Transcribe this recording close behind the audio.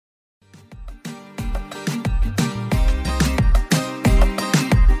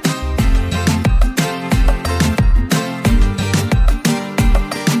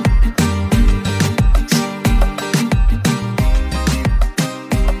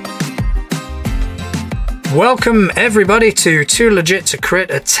Welcome, everybody, to Too Legit to Crit,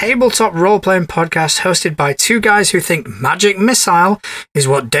 a tabletop role-playing podcast hosted by two guys who think magic missile is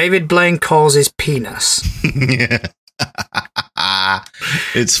what David Blaine calls his penis.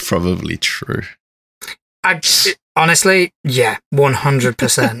 It's probably true. Honestly, yeah,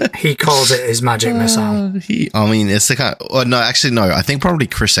 100%. He calls it his magic missile. It's the kind. No, I think probably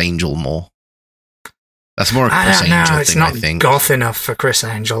Chris Angel more. That's more a Chris Angel it's thing, not I think. goth enough for Chris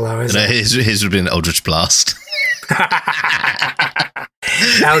Angel, though, is it? His would have been Eldritch Blast.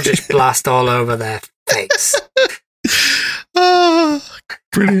 Eldritch Blast all over their face. Oh,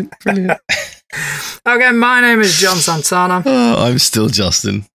 brilliant. Okay, my name is John Santana. Oh, I'm still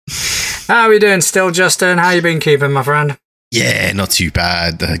Justin. How are we doing still, Justin? How you been keeping, my friend? Yeah, not too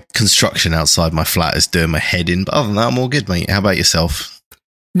bad. The construction outside my flat is doing my head in, but other than that, I'm all good, mate. How about yourself?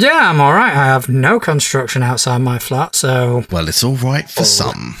 Yeah, I'm all right. I have no construction outside my flat, so... Well, it's all right for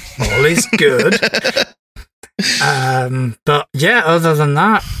some. All is good. But yeah, other than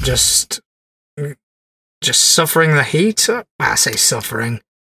that, just suffering the heat. I say suffering.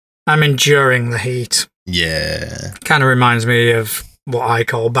 I'm enduring the heat. Yeah. Kind of reminds me of what I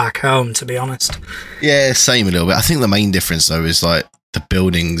call back home, to be honest. Yeah, same a little bit. I think the main difference, though, is like the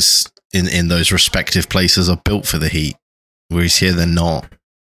buildings in those respective places are built for the heat, whereas here they're not.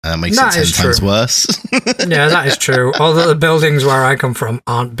 And that makes it 10 times worse. Yeah, that is true. Although the buildings where I come from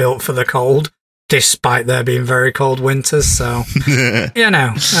aren't built for the cold, despite there being very cold winters. So,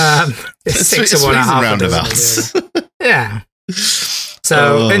 it's 6 of one, a half roundabouts. Yeah.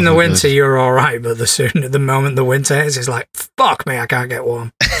 So in the winter, you're all right, but the moment the winter hits, it's like, fuck me, I can't get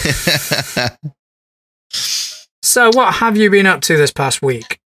warm. So what have you been up to this past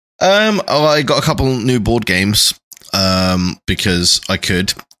week? I got a couple new board games because I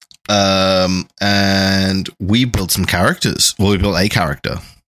could. And we built some characters. Well, we built a character.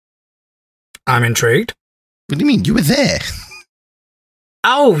 I'm intrigued. What do you mean? You were there.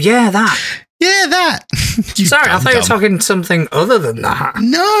 Oh, yeah, that. Yeah, that. Sorry, I thought you were talking something other than that.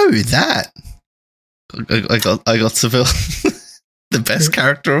 No, that. I got to build the best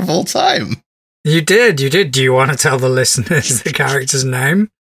character of all time. You did. Do you want to tell the listeners the character's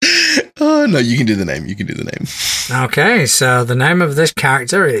name? Oh, no, you can do the name. Okay, so the name of this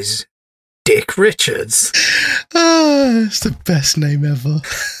character is Dick Richards. Oh, it's the best name ever.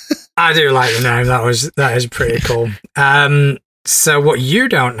 I do like the name. That is pretty cool. So what you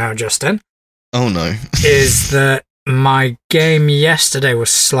don't know, Justin... Oh, no. is that my game yesterday was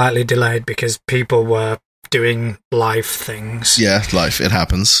slightly delayed because people were doing live things. Yeah, life. It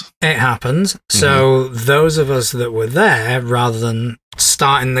happens. It happens. So those of us that were there, rather than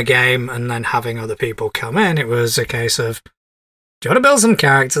starting the game and then having other people come in, it was a case of, do you want to build some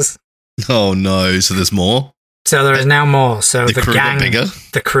characters? Oh, no. So there's more? So there is now more. So the crew gang, bigger?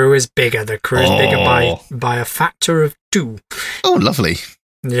 The crew is bigger. The crew is bigger by a factor of 2. Oh, lovely.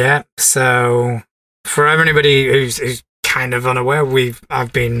 Yeah, so for anybody who's kind of unaware,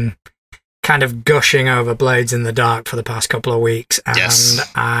 I've been kind of gushing over Blades in the Dark for the past couple of weeks, and yes.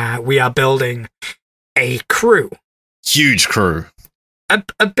 We are building a crew. Huge crew. A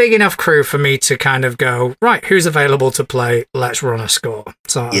big enough crew for me to kind of go, right, who's available to play? Let's run a score.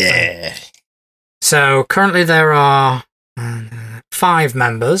 Yeah. So currently there are 5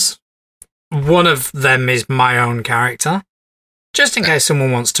 members. One of them is my own character. Just in case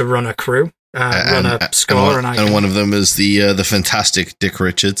someone wants to run a crew, run a score. And one of them is the fantastic Dick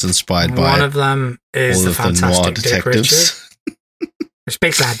Richards, inspired by... One of them is the fantastic Dick Richards. It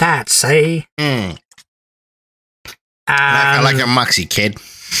speaks like that, see? I like a Moxie kid.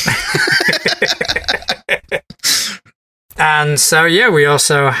 And so, yeah, we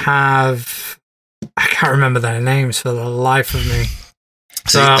also have... I can't remember their names for the life of me.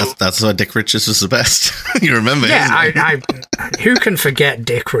 See, that's why Dick Richards was the best. You remember? Yeah, who can forget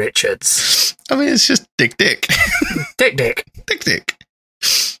Dick Richards? I mean, it's just Dick. Dick.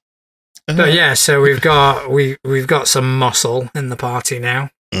 But yeah, so we've got some muscle in the party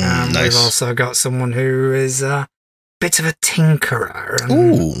now. Nice. We've also got someone who is a bit of a tinkerer.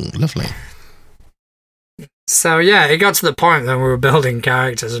 Ooh, lovely. So yeah, it got to the point that we were building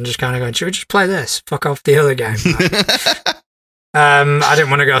characters and just kind of going, should we just play this? Fuck off the other game. I didn't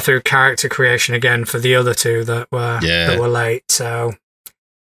want to go through character creation again for the other 2 that were late, so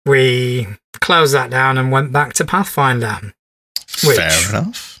we closed that down and went back to Pathfinder. Fair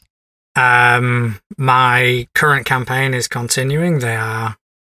enough. My current campaign is continuing. They are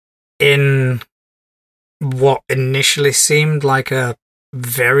in what initially seemed like a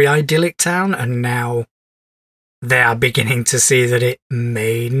very idyllic town, and now they are beginning to see that it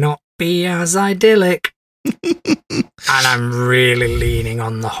may not be as idyllic. And I'm really leaning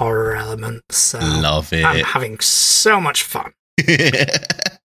on the horror elements. So love it. I'm having so much fun.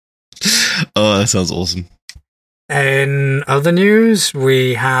 Oh, that sounds awesome. In other news,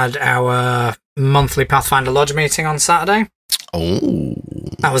 we had our monthly Pathfinder Lodge meeting on Saturday. Oh.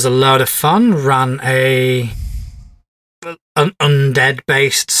 That was a load of fun. Ran an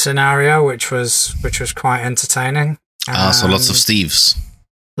undead-based scenario, which was quite entertaining. So lots of Steves.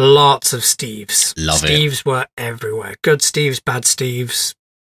 Lots of Steves. Love it. Steves were everywhere. Good Steves, bad Steves.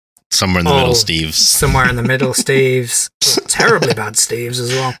 Somewhere in the middle, Steves. Somewhere in the middle, Steves. Terribly bad Steves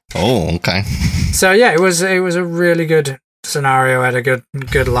as well. Oh, okay. So yeah, it was a really good scenario. I had a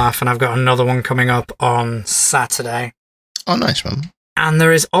good laugh, and I've got another one coming up on Saturday. Oh, nice, man. And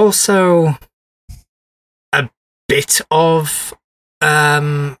there is also a bit of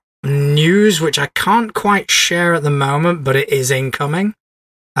news which I can't quite share at the moment, but it is incoming.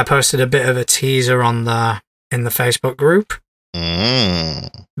 I posted a bit of a teaser in the Facebook group.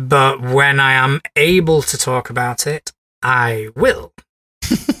 But when I am able to talk about it, I will.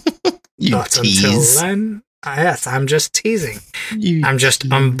 But until then, yes, I'm just teasing. I'm just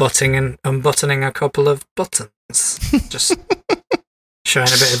unbuttoning a couple of buttons. Just showing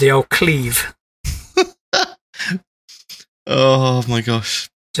a bit of the old cleave. Oh my gosh.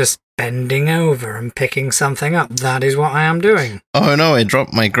 Just bending over and picking something up. That is what I am doing. Oh no, I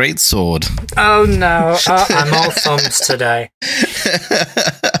dropped my greatsword. Oh no, I'm all thumbs today.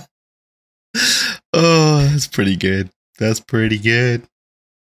 Oh, that's pretty good. That's pretty good.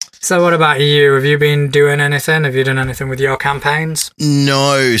 So what about you? Have you been doing anything? Have you done anything with your campaigns?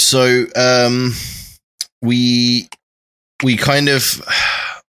 No, so we've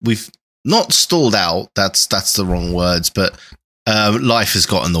not stalled out, that's the wrong words, but life has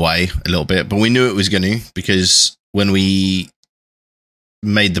got in the way a little bit, but we knew it was going to, because when we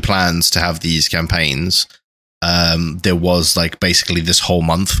made the plans to have these campaigns, there was like basically this whole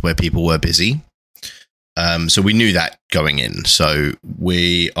month where people were busy. So we knew that going in. So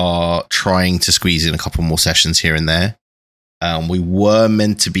we are trying to squeeze in a couple more sessions here and there. We were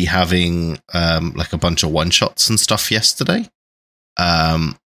meant to be having like a bunch of one-shots and stuff yesterday.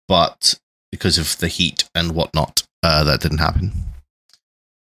 But because of the heat and whatnot, that didn't happen.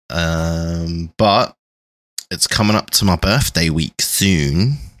 But it's coming up to my birthday week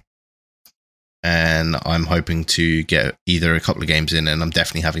soon. And I'm hoping to get either a couple of games in, and I'm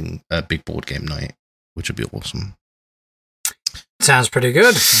definitely having a big board game night, which would be awesome. Sounds pretty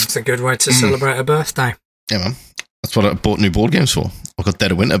good. It's a good way to celebrate a birthday. Yeah, man. That's what I bought new board games for. I've got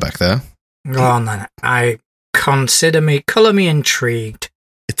Dead of Winter back there. Oh, no. Colour me intrigued.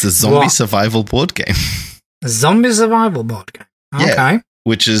 It's a zombie survival board game. A zombie survival board game? Okay. Yeah,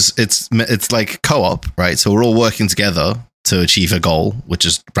 which is, it's like co-op, right? So we're all working together to achieve a goal, which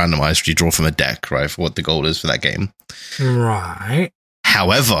is randomized. You draw from a deck, right, for what the goal is for that game. Right.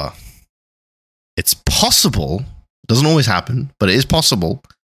 However, it's possible, doesn't always happen, but it is possible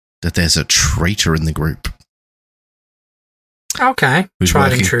that there's a traitor in the group. Okay. Who's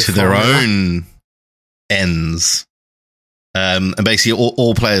working to their own ends. And basically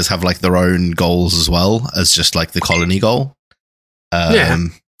all players have like their own goals as well as just like the colony goal.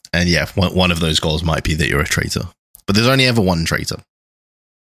 And yeah, one of those goals might be that you're a traitor. But there's only ever one traitor.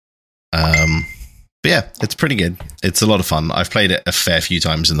 But yeah, it's pretty good. It's a lot of fun. I've played it a fair few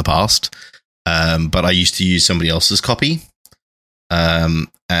times in the past. But I used to use somebody else's copy.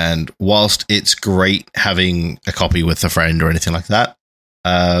 And whilst it's great having a copy with a friend or anything like that,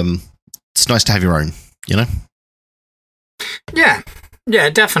 it's nice to have your own, you know? Yeah,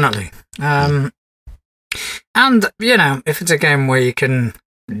 definitely. And, you know, if it's a game where you can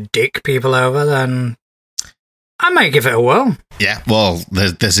dick people over, then I may give it a whirl. Yeah, well,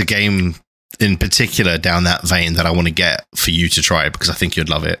 there's a game in particular down that vein that I want to get for you to try because I think you'd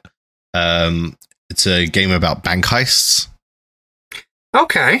love it. It's a game about bank heists.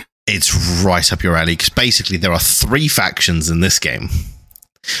 Okay. It's right up your alley because basically there are 3 factions in this game.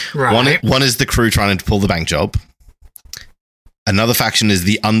 Right. One is the crew trying to pull the bank job. Another faction is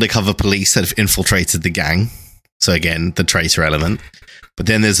the undercover police that have infiltrated the gang. So again, the traitor element. But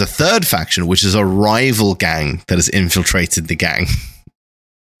then there's a third faction, which is a rival gang that has infiltrated the gang.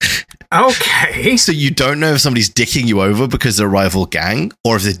 Okay. So you don't know if somebody's dicking you over because they're a rival gang,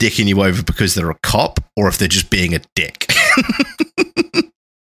 or if they're dicking you over because they're a cop, or if they're just being a dick.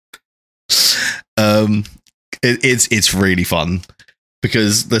 It's really fun.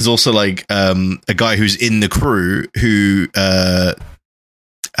 Because there's also like a guy who's in the crew who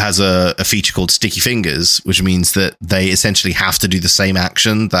has a feature called Sticky Fingers, which means that they essentially have to do the same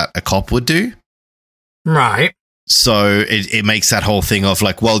action that a cop would do. Right. So it makes that whole thing of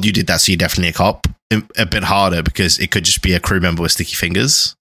like, well, you did that, so you're definitely a cop, a bit harder because it could just be a crew member with sticky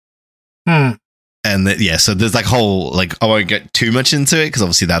fingers. And so there's like whole, like, I won't get too much into it because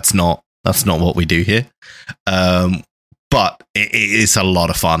obviously that's not what we do here. But it is a lot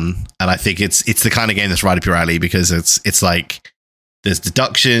of fun, and I think it's the kind of game that's right up your alley because it's like there's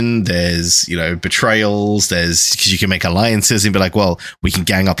deduction, there's betrayals, there's because you can make alliances and be like, well, we can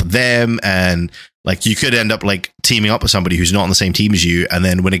gang up with them, and like you could end up like teaming up with somebody who's not on the same team as you, and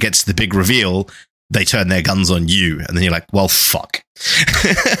then when it gets to the big reveal, they turn their guns on you, and then you're like, well, fuck.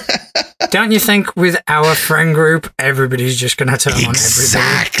 Don't you think with our friend group, everybody's just going to turn on everybody?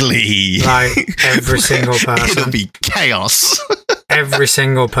 Exactly. Like, every single person. It'll be chaos. Every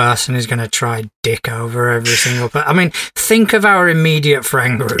single person is going to try dick over every single person. I mean, think of our immediate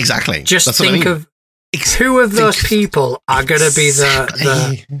friend group. Exactly. Just think of who of those people are going to be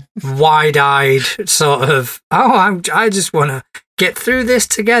the wide-eyed sort of, I just want to get through this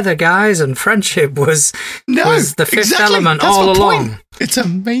together, guys, and friendship was the fifth element. That's all along. Point. It's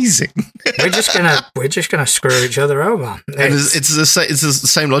amazing. we're just gonna screw each other over. It's the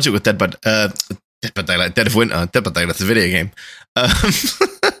same logic with Dead by Daylight, Dead of Winter. Dead by Daylight's a video game.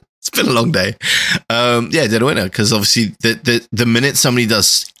 It's been a long day. Dead of Winter, because obviously the minute somebody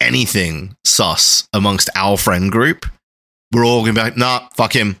does anything sus amongst our friend group, we're all gonna be like, nah,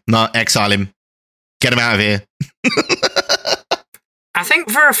 fuck him, nah, exile him, get him out of here. I think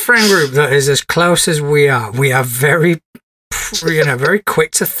for a friend group that is as close as we are very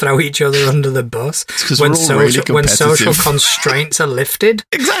quick to throw each other under the bus when social constraints are lifted.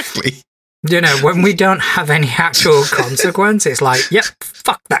 Exactly. When we don't have any actual consequence, it's like, yep,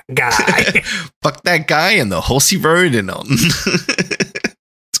 fuck that guy. Fuck that guy and the horse he rode in on.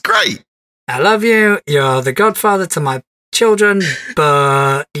 It's great. I love you. You're the godfather to my children,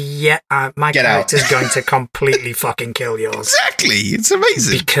 but my character's going to completely fucking kill yours. Exactly. It's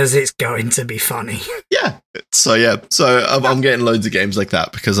amazing. Because it's going to be funny. Yeah. So I'm getting loads of games like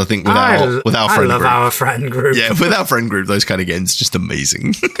that because I think with our friend group. I love our friend group. Yeah, with our friend group, those kind of games are just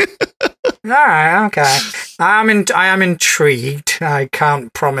amazing. All right, okay. I am intrigued. I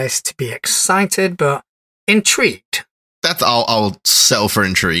can't promise to be excited, but intrigued. I'll settle for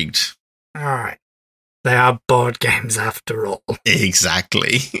intrigued. All right. They are board games after all.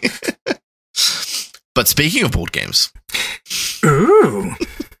 Exactly. But speaking of board games. Ooh.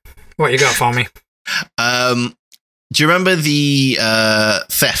 What you got for me? Do you remember the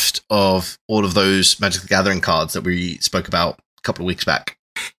theft of all of those Magic the Gathering cards that we spoke about a couple of weeks back?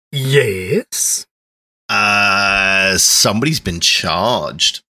 Yes. Somebody's been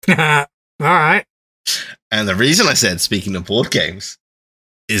charged. All right. And the reason I said speaking of board games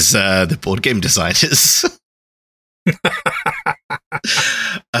is the board game designers.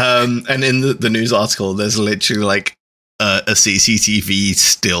 And in the news article, there's literally like a CCTV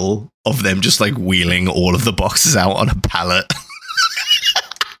still of them just like wheeling all of the boxes out on a pallet.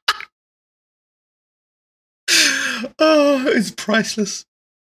 Oh, it's priceless.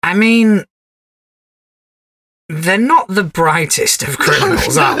 I mean, they're not the brightest of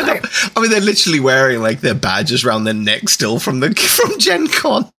criminals, are they? I mean, they're literally wearing like their badges around their neck still from Gen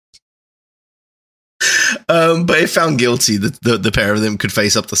Con. But if found guilty, the pair of them could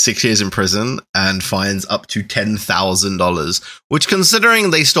face up to 6 years in prison and fines up to $10,000. Which, considering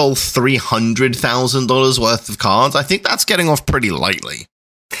they stole $300,000 worth of cards, I think that's getting off pretty lightly.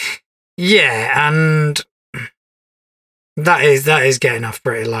 Yeah, and that is getting off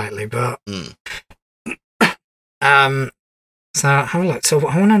pretty lightly, but so have a look. So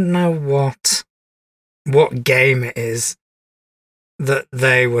I want to know what game it is that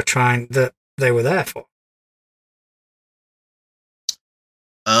they were there for.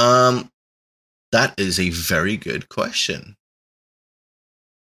 That is a very good question.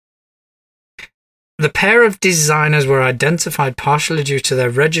 The pair of designers were identified partially due to their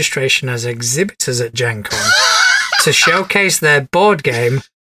registration as exhibitors at Gen Con to showcase their board game,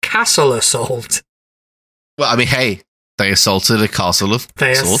 Castle Assault. Well, I mean, hey, they assaulted a castle of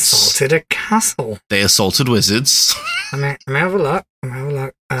They sorts. assaulted a castle. They assaulted wizards. Let me have a look.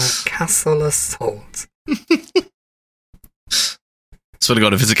 Castle Assault. Swear to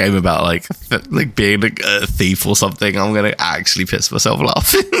God, if it's a game about like being a thief or something, I'm gonna actually piss myself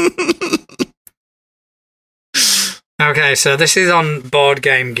laughing. Okay, so this is on Board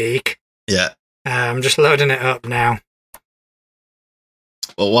Game Geek. Yeah. I'm just loading it up now.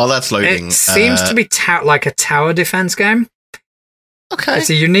 Well, while that's loading, it seems to be like a tower defense game. Okay. It's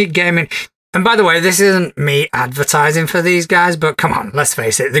a unique game. And by the way, this isn't me advertising for these guys, but come on, let's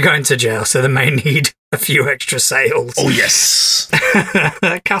face it, they're going to jail, so they may need a few extra sales. Oh, yes.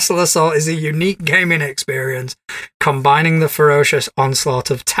 Castle Assault is a unique gaming experience, combining the ferocious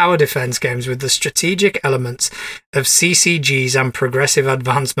onslaught of tower defense games with the strategic elements of CCGs and progressive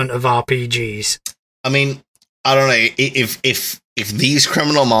advancement of RPGs. I mean, I don't know if these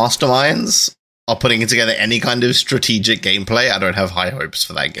criminal masterminds are putting together any kind of strategic gameplay, I don't have high hopes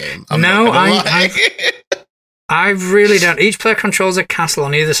for that game. I really don't. Each player controls a castle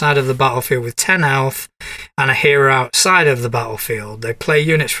on either side of the battlefield with 10 health and a hero outside of the battlefield. They play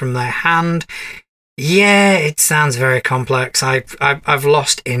units from their hand. Yeah, it sounds very complex. I've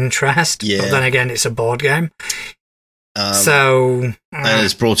lost interest. Yeah. But then again, it's a board game. And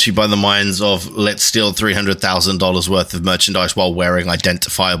it's brought to you by the minds of let's steal $300,000 worth of merchandise while wearing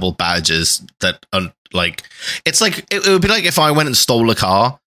identifiable badges that are like, it's like, it would be like if I went and stole a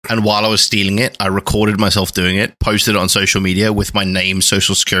car and while I was stealing it, I recorded myself doing it, posted it on social media with my name,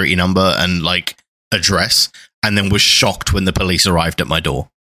 social security number, and like address, and then was shocked when the police arrived at my door.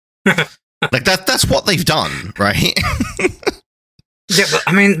 Like that's what they've done, right? Yeah, but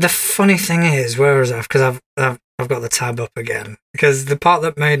I mean, the funny thing is, where was I? Because I've got the tab up again. Because the part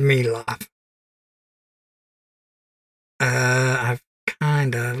that made me laugh, I've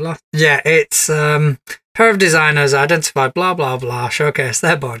kind of lost. Yeah, it's pair of designers identified blah blah blah showcase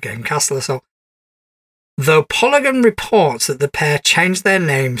their board game Castle Assault. Though Polygon reports that the pair changed their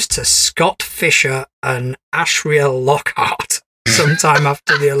names to Scott Fisher and Ashriel Lockhart sometime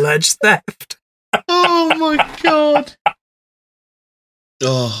after the alleged theft. Oh my god.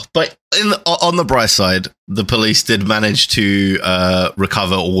 Oh, but on the bright side, the police did manage to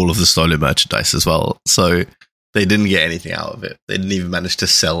recover all of the stolen merchandise as well. So they didn't get anything out of it. They didn't even manage to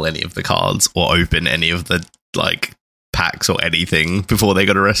sell any of the cards or open any of the like packs or anything before they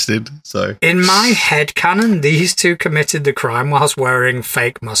got arrested. So in my headcanon, these two committed the crime whilst wearing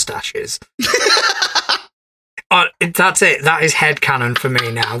fake mustaches. That's it. That is headcanon for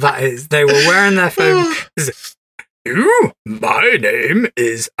me now. That is, they were wearing their fake. Ooh, my name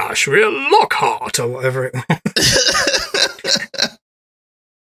is Ashriel Lockhart, or whatever it was.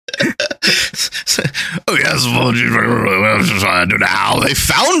 Oh yes, I don't know how they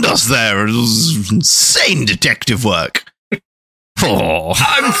found us there. It was insane detective work. Oh.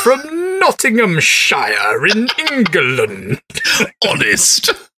 I'm from Nottinghamshire in England.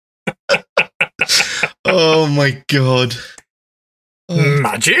 Honest. Oh my god.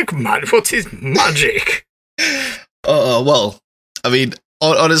 Magic, man. What is magic? Well, I mean,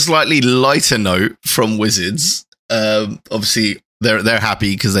 on a slightly lighter note from Wizards, obviously they're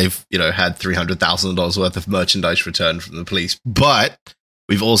happy because they've had $300,000 worth of merchandise returned from the police, but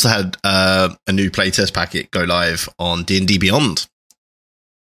we've also had a new playtest packet go live on D&D Beyond.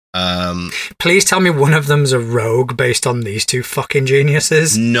 Please tell me one of them's a rogue based on these two fucking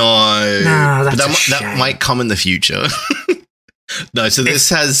geniuses. No, that's that might come in the future. No, so this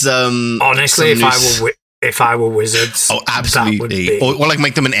has honestly, if I were Wizards, oh, absolutely, or like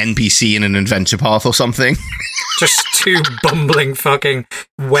make them an NPC in an adventure path or something. Just two bumbling fucking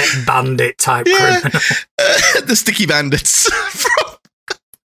wet bandit type criminals. The sticky bandits.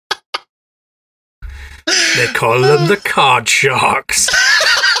 They call them the card sharks.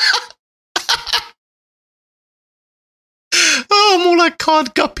 Oh, more like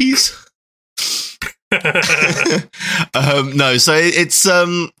card guppies. No, so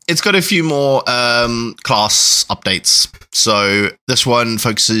it's got a few more class updates. So this one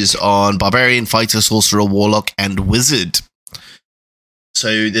focuses on Barbarian, Fighter, Sorcerer, Warlock, and Wizard.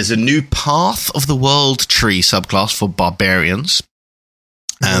 So there's a new Path of the World tree subclass for Barbarians,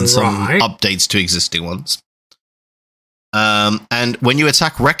 and some updates to existing ones. And when you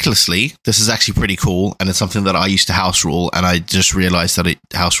attack recklessly, this is actually pretty cool, and it's something that I used to house rule, and I just realized that it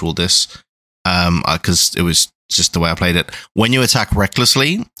house ruled this because it was just the way I played it. When you attack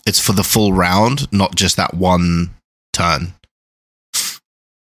recklessly, it's for the full round, not just that one turn.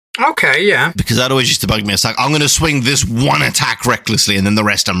 Okay, yeah. Because that always used to bug me. It's like, I'm going to swing this one attack recklessly, and then the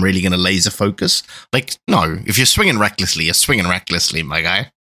rest I'm really going to laser focus. Like, no, if you're swinging recklessly, you're swinging recklessly, my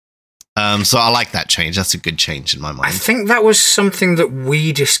guy. So I like that change. That's a good change in my mind. I think that was something that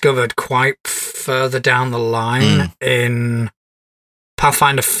we discovered quite further down the line in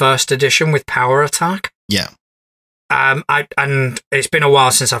Pathfinder First Edition with Power Attack. Yeah. And it's been a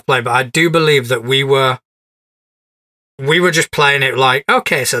while since I've played, but I do believe that we were just playing it like,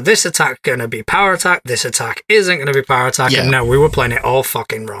 okay, so this attack going to be power attack, this attack isn't going to be power attack, and no, we were playing it all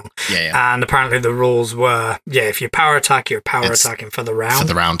fucking wrong. Yeah. And apparently the rules were, if you power attack, you're power attacking for the round. For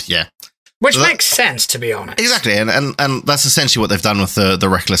the round, yeah. Which makes sense, to be honest. Exactly, and that's essentially what they've done with the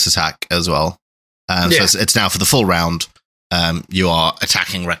reckless attack as well. So it's now for the full round, you are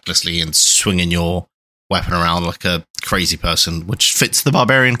attacking recklessly and swinging your weapon around like a crazy person, which fits the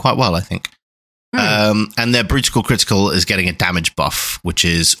barbarian quite well, I think. And their brutal critical is getting a damage buff, which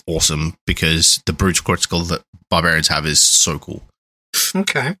is awesome because the brutal critical that barbarians have is so cool.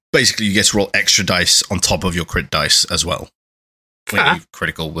 Okay. Basically, you get to roll extra dice on top of your crit dice as well when you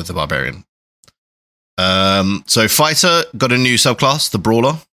critical with the barbarian. So fighter got a new subclass, the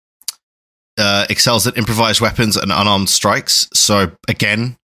brawler. Excels at improvised weapons and unarmed strikes. So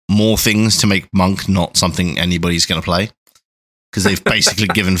again, more things to make monk not something anybody's going to play because they've basically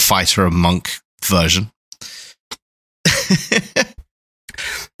given fighter a monk version.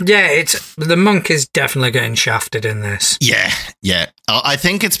 Yeah, the monk is definitely getting shafted in this. Yeah. I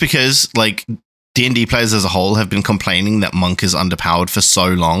think it's because like D&D players as a whole have been complaining that monk is underpowered for so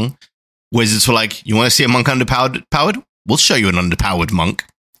long. Wizards were like, you want to see a monk underpowered? We'll show you an underpowered monk.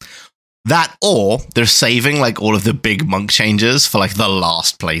 That, or they're saving like all of the big monk changes for like the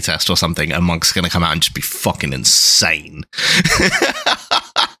last playtest or something, and monk's going to come out and just be fucking insane.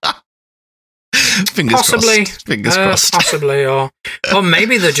 Fingers crossed. Possibly, or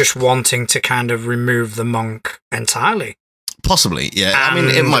maybe they're just wanting to kind of remove the monk entirely. Possibly, yeah. I mean,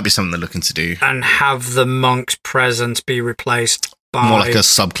 it might be something they're looking to do. And have the monk's presence be replaced by more like a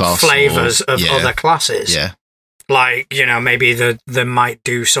subclass flavors of other classes. Yeah. Like, maybe they might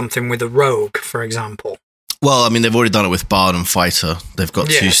do something with a rogue, for example. Well, I mean, they've already done it with Bard and Fighter. They've got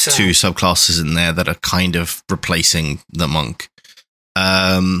two subclasses in there that are kind of replacing the monk.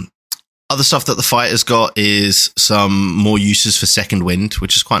 Other stuff that the Fighter's got is some more uses for Second Wind,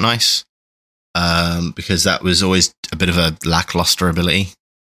 which is quite nice. Because that was always a bit of a lackluster ability.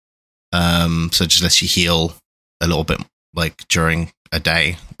 So it just lets you heal a little bit like during a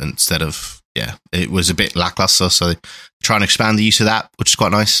day instead of... Yeah, it was a bit lackluster, so try and expand the use of that, which is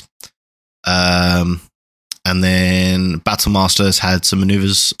quite nice. And then Battle Masters had some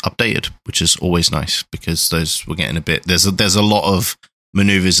maneuvers updated, which is always nice because those were getting a bit. There's a lot of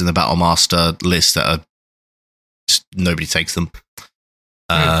maneuvers in the Battle Master list that are just, nobody takes them.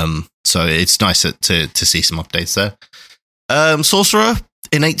 So it's nice to see some updates there. Sorcerer,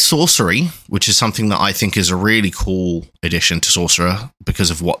 innate sorcery, which is something that I think is a really cool addition to Sorcerer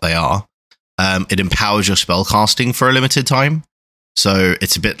because of what they are. It empowers your spell casting for a limited time. So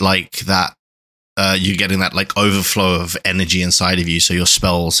it's a bit like that. You're getting that like overflow of energy inside of you. So your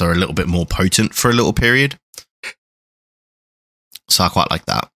spells are a little bit more potent for a little period. So I quite like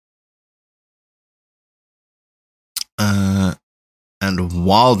that. And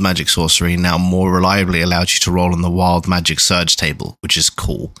Wild Magic Sorcery now more reliably allows you to roll on the Wild Magic Surge table, which is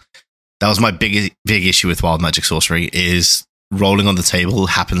cool. That was my big issue with Wild Magic Sorcery is rolling on the table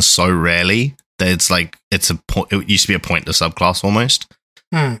happens so rarely that it used to be a pointless subclass almost.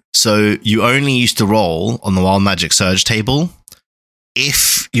 So you only used to roll on the Wild Magic Surge table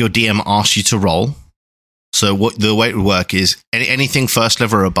if your DM asked you to roll. So the way it would work is anything first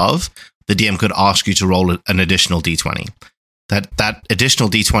level or above, the DM could ask you to roll an additional d20. That additional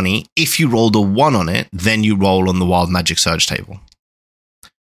d20, if you rolled a 1 on it, then you roll on the Wild Magic Surge table.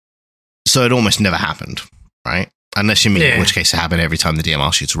 So it almost never happened, right? Unless you mean in which case it happened every time the DM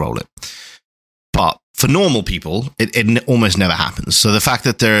asks you to roll it. But for normal people, it almost never happens. So the fact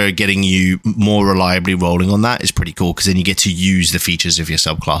that they're getting you more reliably rolling on that is pretty cool because then you get to use the features of your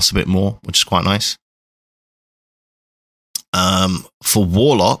subclass a bit more, which is quite nice. For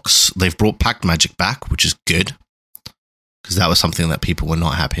Warlocks, they've brought Pact Magic back, which is good because that was something that people were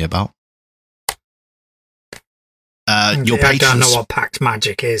not happy about. I don't know what Pact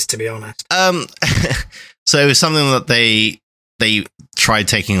Magic is, to be honest. So it was something that they tried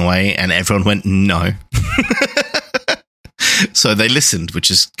taking away and everyone went, no. So they listened, which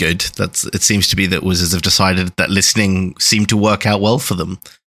is good. It seems to be that Wizards have decided that listening seemed to work out well for them.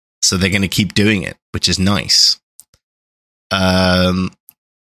 So they're going to keep doing it, which is nice. Your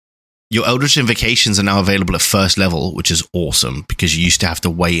Eldritch Invocations are now available at first level, which is awesome because you used to have to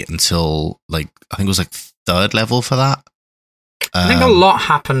wait until I think it was like third level for that. I think a lot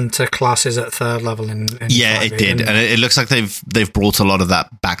happened to classes at third level in yeah, 5e, it did, and it looks like they've brought a lot of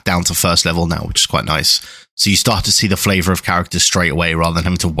that back down to first level now, which is quite nice. So you start to see the flavor of characters straight away rather than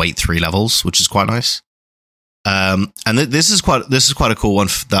having to wait 3 levels, which is quite nice. And this is quite a cool one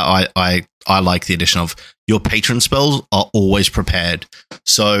that I like the addition of. Your patron spells are always prepared.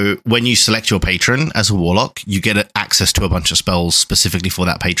 So when you select your patron as a warlock, you get access to a bunch of spells specifically for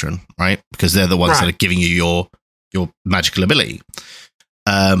that patron, right? Because they're the ones that are giving you your magical ability.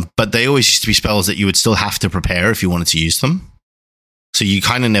 But they always used to be spells that you would still have to prepare if you wanted to use them. So you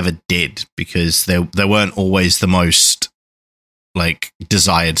kind of never did because they weren't always the most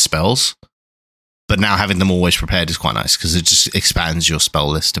desired spells. But now having them always prepared is quite nice because it just expands your spell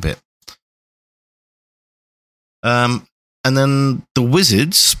list a bit. And then the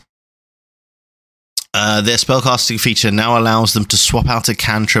wizards, their spellcasting feature now allows them to swap out a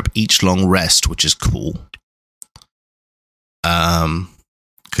cantrip each long rest, which is cool.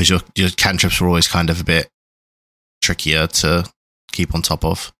 Because your cantrips are always kind of a bit trickier to keep on top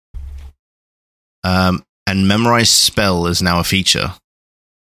of. And memorize spell is now a feature.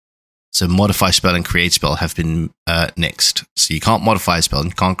 So modify spell and create spell have been nixed. So you can't modify a spell and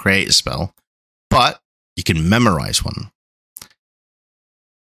you can't create a spell, but you can memorize one.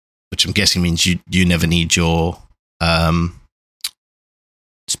 Which I'm guessing means you never need your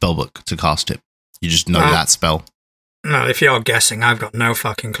spell book to cast it. You just know that spell. No, if you're guessing, I've got no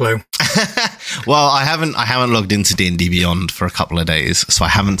fucking clue. Well, I haven't logged into D&D Beyond for a couple of days, so I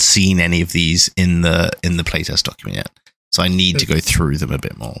haven't seen any of these in the playtest document yet. So I need to go through them a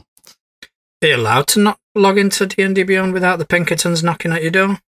bit more. Are you allowed to not log into D&D Beyond without the Pinkertons knocking at your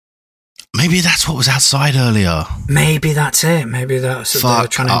door? Maybe that's what was outside earlier. Maybe that's it. Maybe that's what they were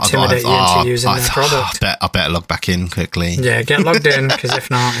trying to intimidate you into using their product. I better log back in quickly. Yeah, get logged in, because if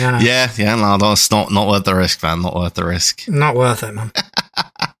not, you know. Yeah, no, that's not worth the risk, man. Not worth the risk. Not worth it, man.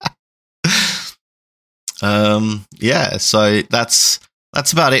 Yeah, so that's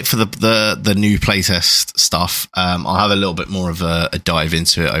about it for the new playtest stuff. I'll have a little bit more of a dive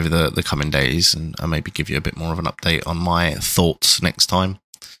into it over the coming days, and I'll maybe give you a bit more of an update on my thoughts next time.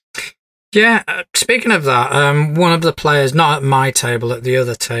 Yeah, speaking of that, one of the players, not at my table, at the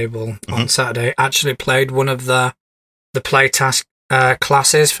other table on Saturday, actually played one of the playtask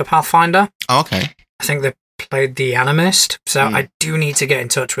classes for Pathfinder. Oh, okay. I think they played the Animist, so I do need to get in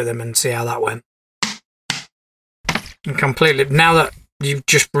touch with him and see how that went. And completely, now that you've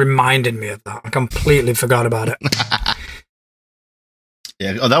just reminded me of that, I completely forgot about it.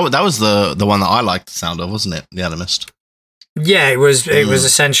 Yeah, that was the one that I liked the sound of, wasn't it? The Animist. Yeah, it was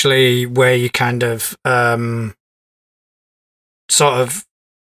essentially where you kind of sort of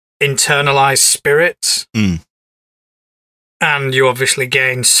internalize spirits, and you obviously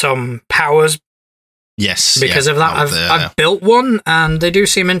gain some powers. Yes, because of that. I've built one, and they do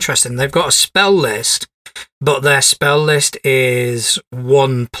seem interesting. They've got a spell list, but their spell list is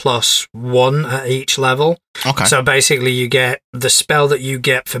 1+1 at each level. Okay. So basically, you get the spell that you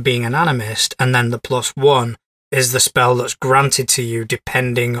get for being an animist, and then the +1 is the spell that's granted to you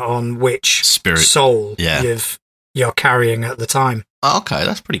depending on which soul you're carrying at the time. Oh, okay,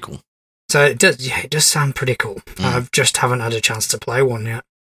 that's pretty cool. So it does sound pretty cool. I just haven't had a chance to play one yet.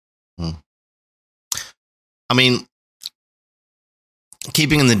 I mean,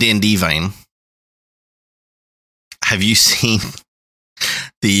 keeping in the D&D vein, have you seen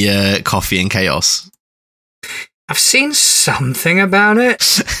the Coffee and Chaos? I've seen something about it.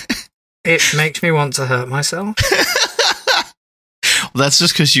 It makes me want to hurt myself. Well, that's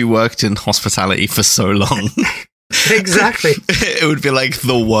just because you worked in hospitality for so long. Exactly. It would be like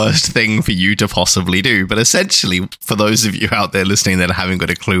the worst thing for you to possibly do. But essentially, for those of you out there listening that haven't got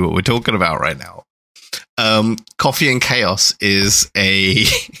a clue what we're talking about right now, Coffee and Chaos is an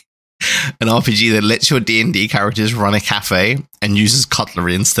RPG that lets your D&D characters run a cafe and uses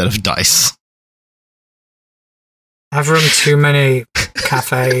cutlery instead of dice. I've run too many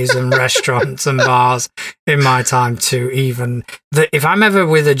cafes and restaurants and bars in my time to even... if I'm ever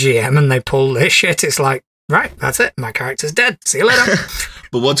with a GM and they pull this shit, it's like, right, that's it. My character's dead. See you later.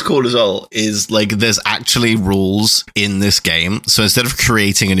 But what's cool as well is, like, there's actually rules in this game. So instead of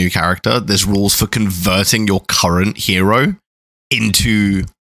creating a new character, there's rules for converting your current hero into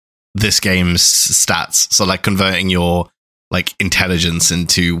this game's stats. So, like, converting your, like, intelligence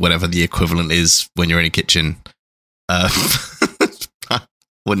into whatever the equivalent is when you're in a kitchen.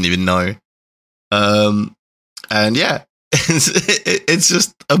 Wouldn't even know. And yeah, it's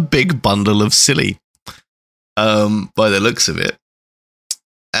just a big bundle of silly by the looks of it.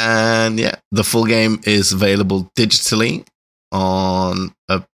 And yeah, the full game is available digitally on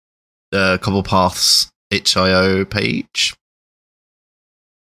a Couple Paths itch.io page.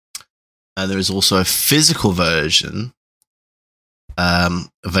 And there is also a physical version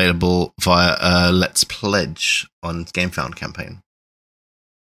available via Let's Pledge on GameFound campaign.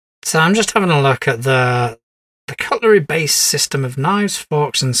 So I'm just having a look at the cutlery-based system of knives,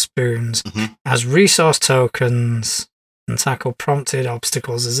 forks, and spoons as resource tokens and tackle prompted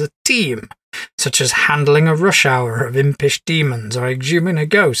obstacles as a team, such as handling a rush hour of impish demons or exhuming a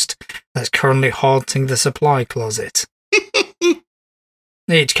ghost that's currently haunting the supply closet.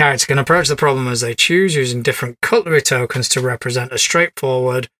 Each character can approach the problem as they choose, using different cutlery tokens to represent a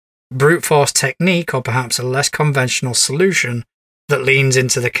straightforward, brute force technique or perhaps a less conventional solution that leans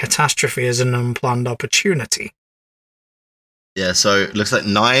into the catastrophe as an unplanned opportunity. Yeah, so it looks like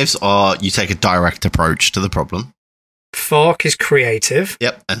knives are, you take a direct approach to the problem. Fork is creative.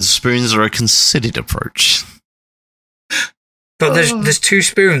 Yep, and spoons are a considered approach. But there's two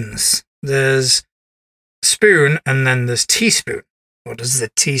spoons. There's spoon and then there's teaspoon. What does the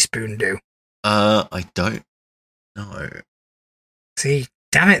teaspoon do? I don't know. See,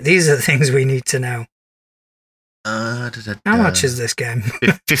 damn it, these are the things we need to know. How much is this game?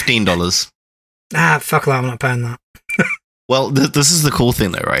 $15. Fuck that, I'm not paying that. Well, this is the cool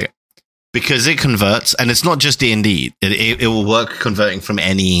thing though, right? Because it converts, and it's not just D&D. It will work converting from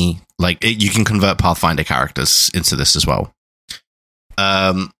any, you can convert Pathfinder characters into this as well.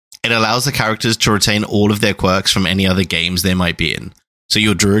 It allows the characters to retain all of their quirks from any other games they might be in. So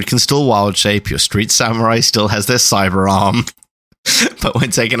your druid can still wild shape, your street samurai still has their cyber arm. But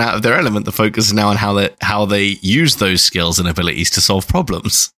when taken out of their element, the focus is now on how they use those skills and abilities to solve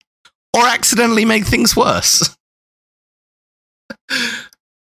problems. Or accidentally make things worse.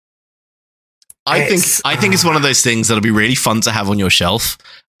 I think it's one of those things that'll be really fun to have on your shelf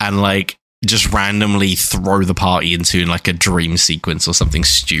and just randomly throw the party into a dream sequence or something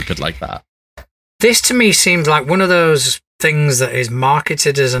stupid like that. This to me seems like one of those things that is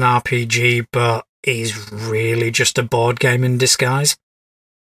marketed as an RPG but is really just a board game in disguise.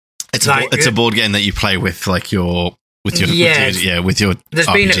 It's a board game that you play with your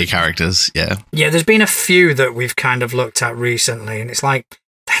RPG characters. Yeah. Yeah, there's been a few that we've kind of looked at recently and it's like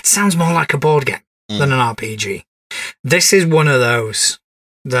that sounds more like a board game than an RPG. This is one of those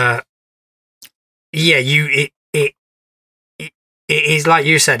that it is like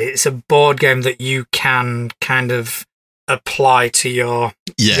you said, it's a board game that you can kind of apply to your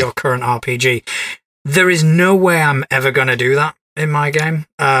current RPG. There is no way I'm ever going to do that in my game.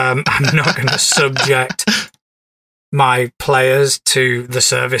 I'm not going to subject my players to the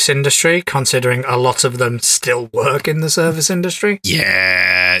service industry, considering a lot of them still work in the service industry.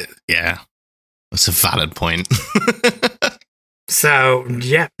 Yeah. That's a valid point. So,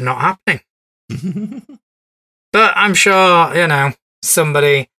 yeah, not happening. But I'm sure,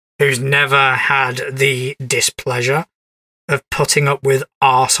 somebody who's never had the displeasure of putting up with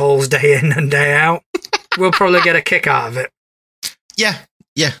arseholes day in and day out will probably get a kick out of it. Yeah.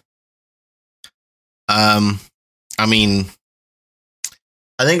 I mean,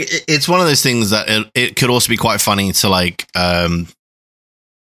 I think it's one of those things that it could also be quite funny to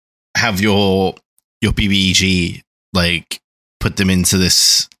have your BBEG put them into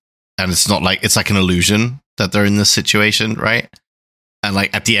this, and it's not it's an illusion that they're in this situation, right? And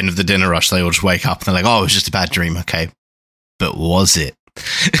at the end of the dinner rush, they all just wake up and they're like, "Oh, it was just a bad dream." Okay, but was it?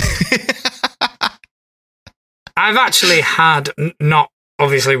 I've actually had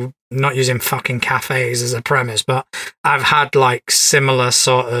obviously not using fucking cafes as a premise, but I've had similar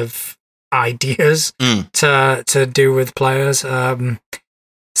sort of ideas to do with players.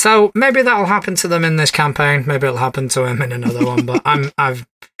 So maybe that'll happen to them in this campaign. Maybe it'll happen to him in another one. But I'm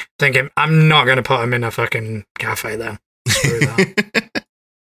thinking I'm not going to put him in a fucking cafe then. Screw that.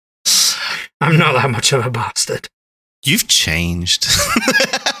 I'm not that much of a bastard. You've changed.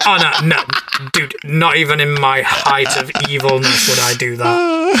 Oh, no, dude, not even in my height of evilness would I do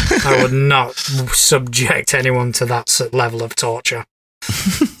that. I would not subject anyone to that level of torture.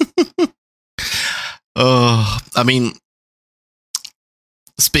 I mean,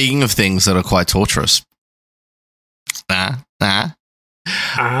 speaking of things that are quite torturous. Yeah,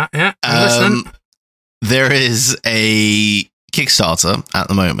 I'm listening. There is a Kickstarter at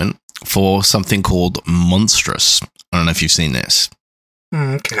the moment for something called Monstrous. I don't know if you've seen this.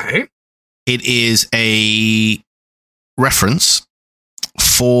 Okay. It is a reference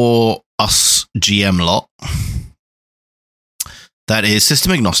for us GM lot that is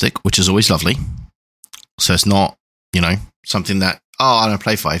system agnostic, which is always lovely. So it's not, something that, I don't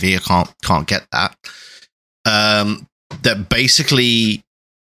play 5e, I can't get that. That basically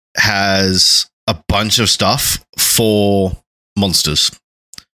has a bunch of stuff for monsters.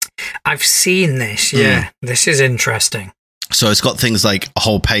 I've seen this, yeah. This is interesting. So it's got things like a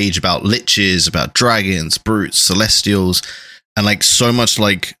whole page about liches, about dragons, brutes, celestials, and so much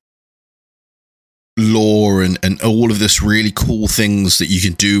lore and all of this really cool things that you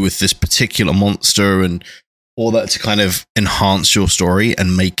can do with this particular monster and all that to kind of enhance your story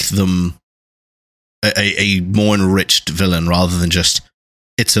and make them a more enriched villain rather than just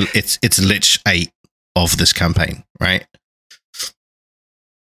it's Lich 8 of this campaign, right?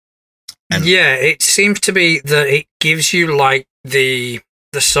 And yeah, it seems to be that it gives you the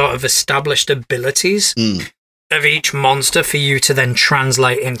sort of established abilities of each monster for you to then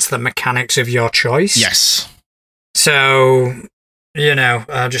translate into the mechanics of your choice. Yes. So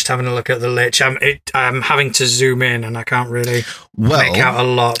just having a look at the lich. I'm having to zoom in, and I can't really make out a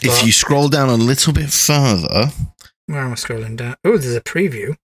lot. If you scroll down a little bit further, where am I scrolling down? Oh, there's a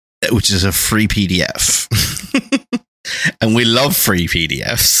preview, which is a free PDF. And we love free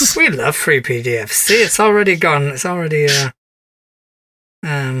PDFs. We love free PDFs. See, it's already gone. It's already,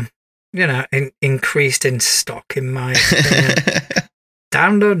 increased in stock in my opinion.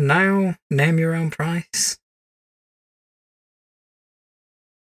 Download now. Name your own price.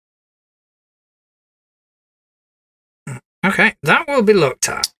 Okay, that will be looked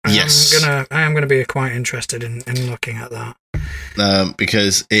at. Yes. I am gonna be quite interested in looking at that.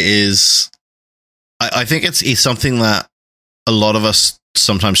 Because it is. I think it's something that a lot of us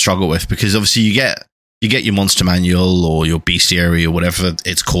sometimes struggle with, because obviously you get your monster manual or your bestiary or whatever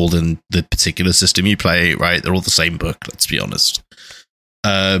it's called in the particular system you play, right? They're all the same book, let's be honest.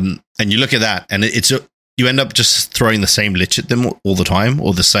 And you look at that, and you end up just throwing the same lich at them all the time,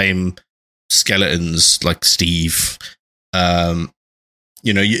 or the same skeletons like Steve. It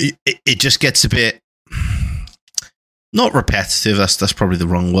just gets a bit. Not repetitive, that's probably the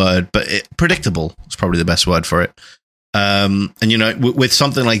wrong word, but predictable is probably the best word for it. With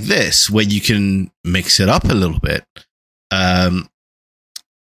something like this, where you can mix it up a little bit, the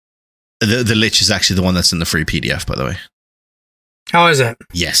lich is actually the one that's in the free PDF, by the way. How is it?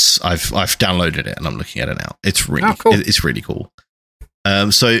 Yes, I've downloaded it and I'm looking at it now. It's really cool. It's really cool.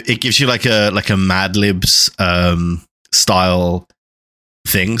 So it gives you like a Mad Libs style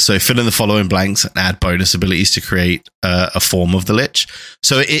thing. So fill in the following blanks and add bonus abilities to create a form of the lich.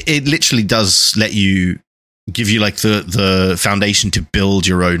 So it literally does let you give you like the foundation to build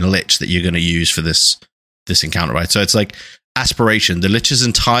your own lich that you're going to use for this encounter, right? So it's like aspiration. The lich's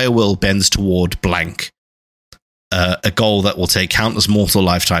entire will bends toward blank, a goal that will take countless mortal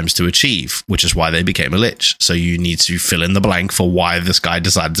lifetimes to achieve, which is why they became a lich. So you need to fill in the blank for why this guy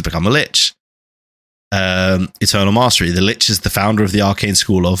decided to become a lich. Eternal Mastery. The lich is the founder of the arcane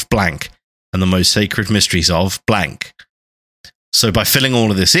school of blank and the most sacred mysteries of blank. So by filling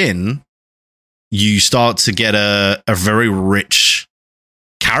all of this in, you start to get a very rich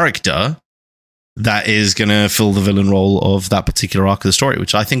character that is going to fill the villain role of that particular arc of the story,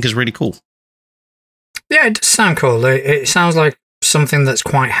 which I think is really cool. Yeah, it does sound cool. It sounds like something that's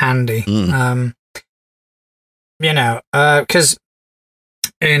quite handy. Because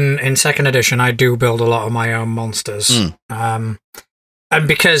in second edition, I do build a lot of my own monsters. And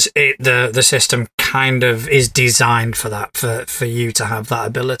because the system kind of is designed for that, for you to have that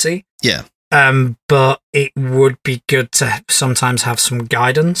ability. Yeah. But it would be good to sometimes have some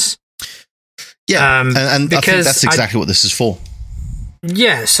guidance. Yeah, and because I think that's exactly what this is for.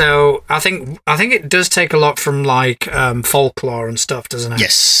 Yeah, so I think it does take a lot from like folklore and stuff, doesn't it?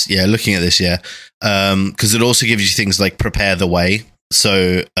 Yes, yeah. Looking at this, yeah, because it also gives you things like prepare the way.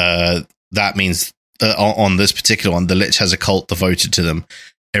 So that means on this particular one, the lich has a cult devoted to them.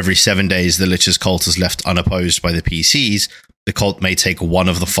 Every 7 days, the lich's cult is left unopposed by the PCs. The cult may take one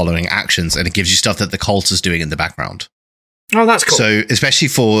of the following actions, and it gives you stuff that the cult is doing in the background. Oh, that's cool. So, especially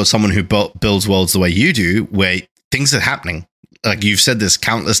for someone who builds worlds the way you do, where things are happening, like you've said this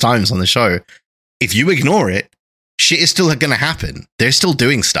countless times on the show, if you ignore it, shit is still going to happen. They're still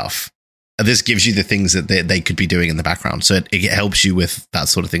doing stuff. And this gives you the things that they could be doing in the background. So it helps you with that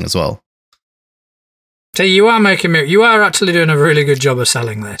sort of thing as well. So you are actually doing a really good job of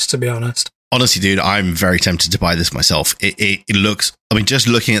selling this, to be honest. Honestly, dude, I'm very tempted to buy this myself. It looks, I mean, just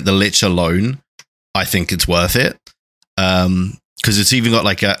looking at the lich alone, I think it's worth it. Because it's even got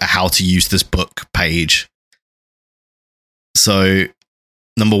like a how to use this book page. So,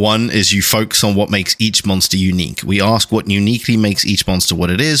 number one is you focus on what makes each monster unique. We ask what uniquely makes each monster what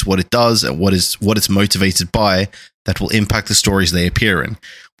it is, what it does, and what it's motivated by that will impact the stories they appear in.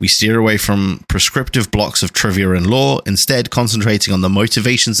 We steer away from prescriptive blocks of trivia and lore, instead concentrating on the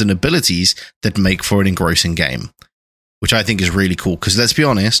motivations and abilities that make for an engrossing game, which I think is really cool. Because let's be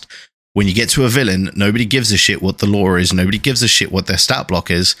honest, when you get to a villain, nobody gives a shit what the lore is. Nobody gives a shit what their stat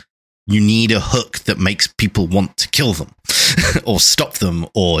block is. You need a hook that makes people want to kill them or stop them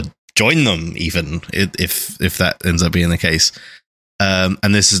or join them, even if that ends up being the case.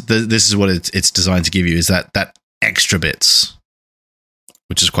 And this is what it's designed to give you, is that extra bits,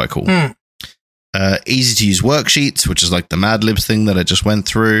 which is quite cool. Easy to use worksheets, which is like the Mad Libs thing that I just went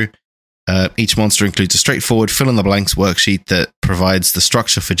through. Each monster includes a straightforward fill in the blanks worksheet that provides the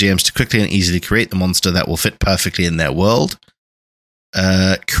structure for GMs to quickly and easily create the monster that will fit perfectly in their world.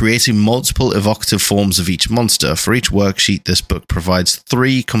 Creating multiple evocative forms of each monster. For each worksheet, this book provides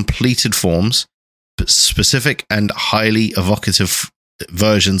 3 completed forms, specific and highly evocative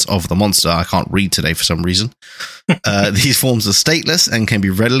versions of the monster. I can't read today for some reason. These forms are stateless and can be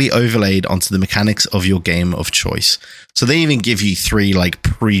readily overlaid onto the mechanics of your game of choice. So they even give you 3 like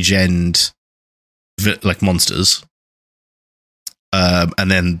pre-gened like monsters.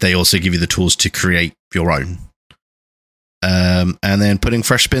 And then they also give you the tools to create your own. And then putting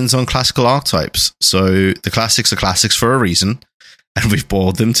fresh spins on classical archetypes. So the classics are classics for a reason, and we've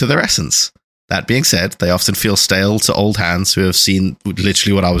boiled them to their essence. That being said, they often feel stale to old hands who have seen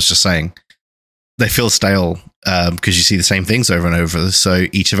literally what I was just saying. They feel stale because you see the same things over and over. So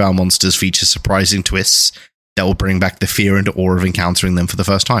each of our monsters features surprising twists that will bring back the fear and awe of encountering them for the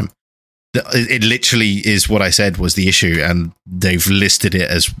first time. It literally is what I said was the issue, and they've listed it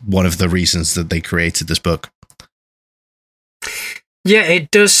as one of the reasons that they created this book. Yeah,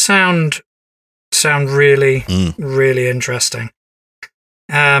 it does sound really, really interesting.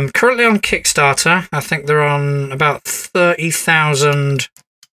 Currently on Kickstarter, I think they're on about 30,000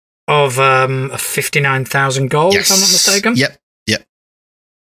 of 59,000 gold, if I'm not mistaken. Yep.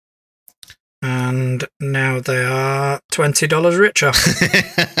 And now they are $20 richer.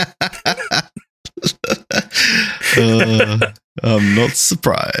 I'm not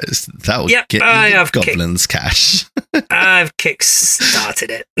surprised. That would get you Goblin's cash. I've kickstarted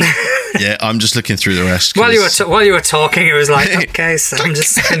it. Yeah, I'm just looking through the rest. While you were talking, it was like, okay, so I'm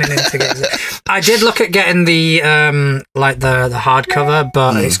just signing in to get it. I did look at getting the like the hardcover,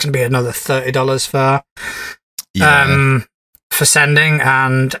 but it's going to be another $30 for sending,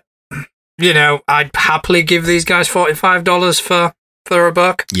 and you know, I'd happily give these guys $45 for a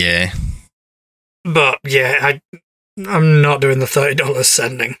book. Yeah. But yeah, I'm not doing the $30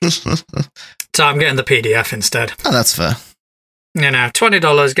 sending. So I'm getting the PDF instead. Oh, that's fair. You know,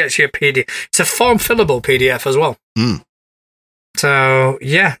 $20 gets you a PDF. It's a form fillable PDF as well. So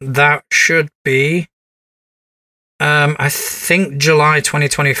yeah, that should be I think July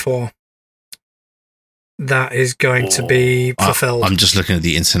 2024. That is going to be fulfilled. I'm just looking at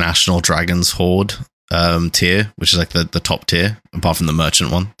the International Dragons Horde tier, which is like the top tier, apart from the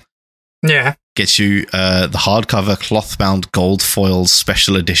merchant one. Yeah. Gets you the hardcover cloth-bound gold foil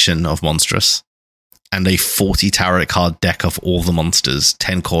special edition of Monstrous, and a 40 tarot card deck of all the monsters,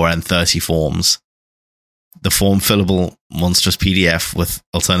 10 core and 30 forms. The form fillable Monstrous PDF with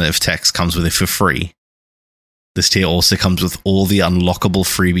alternative text comes with it for free. This tier also comes with all the unlockable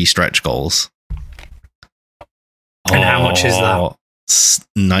freebie stretch goals. And how much is that?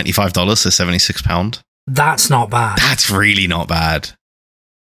 $95, so £76. That's not bad. That's really not bad.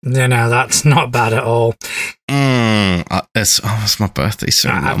 No, that's not bad at all. It's my birthday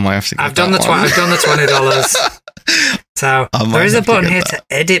soon. I might have to get I've done the $20. So there is a button here to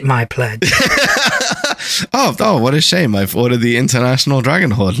edit my pledge. Oh, what a shame. I've ordered the International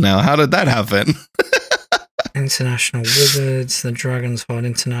Dragon Horde now. How did that happen? International Wizards, the Dragon's Horde,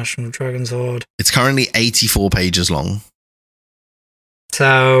 International Dragon's Horde. It's currently 84 pages long.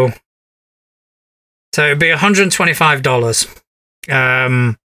 So it'd be $125.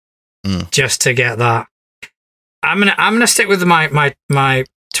 Just to get that. I'm gonna stick with my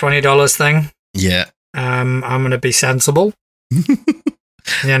 $20 thing. Yeah. I'm gonna be sensible.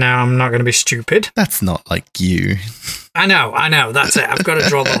 You know, I'm not gonna be stupid. That's not like you. I know. That's it. I've got to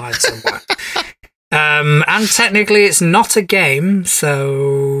draw the line somewhere. And technically, it's not a game,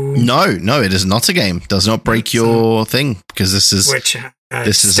 so no, it is not a game. Does not break your thing, because this is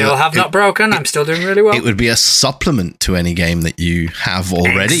not broken. I'm still doing really well. It would be a supplement to any game that you have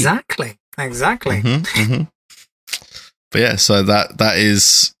already. Exactly. But yeah, so that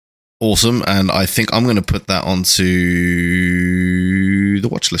is awesome, and I think I'm going to put that onto the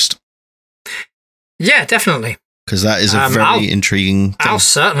watch list. Yeah, definitely. Because that is a very intriguing thing. I'll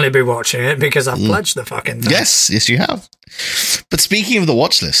certainly be watching it because I've pledged the fucking thing. Yes, you have. But speaking of the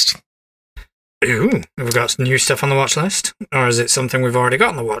watch list. Ooh, have we got new stuff on the watch list? Or is it something we've already got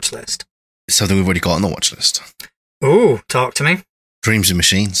on the watch list? It's something we've already got on the watch list. Ooh, talk to me. Dreams and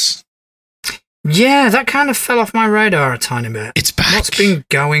Machines. Yeah, that kind of fell off my radar a tiny bit. It's back. What's been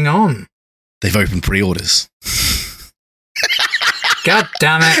going on? They've opened pre-orders. God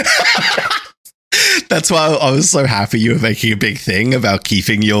damn it. That's why I was so happy you were making a big thing about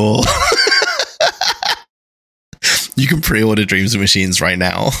keeping your... You can pre-order Dreams and Machines right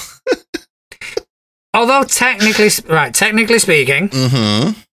now. Although technically speaking,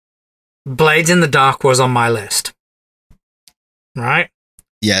 Blades in the Dark was on my list. Right?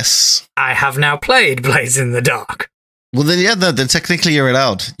 Yes. I have now played Blades in the Dark. Well, then technically you're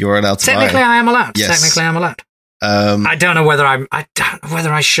allowed. You're allowed to Technically buy. I am allowed. Yes. Technically I'm allowed. I don't know whether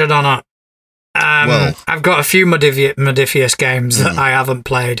I should or not. Well, I've got a few Modifius games that I haven't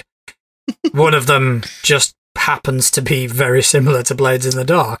played. One of them just happens to be very similar to Blades in the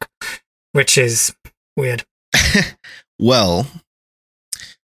Dark, which is weird. Well,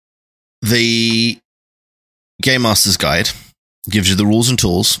 the Game Master's Guide gives you the rules and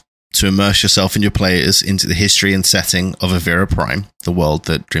tools to immerse yourself and your players into the history and setting of Avera Prime, the world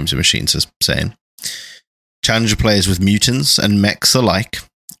that Dreams of Machines is saying. Challenge your players with mutants and mechs alike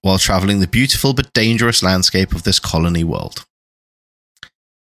while traveling the beautiful but dangerous landscape of this colony world.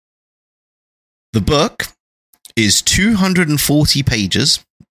 The book is 240 pages,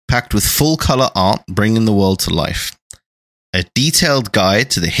 packed with full-color art, bringing the world to life. A detailed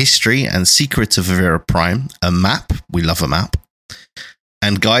guide to the history and secrets of Avera Prime, a map, we love a map,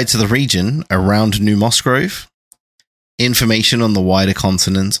 and guide to the region around New Mossgrove, information on the wider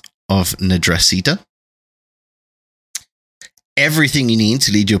continent of Nedresita, everything you need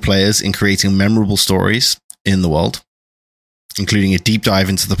to lead your players in creating memorable stories in the world, including a deep dive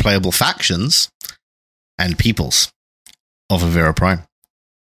into the playable factions and peoples of Avera Prime.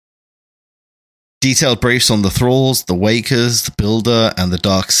 Detailed briefs on the Thralls, the Wakers, the Builder, and the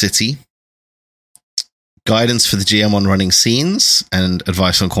Dark City. Guidance for the GM on running scenes, and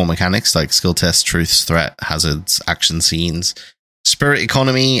advice on core mechanics like skill tests, truths, threat, hazards, action scenes, spirit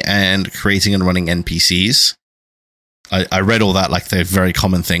economy, and creating and running NPCs. I read all that like they're very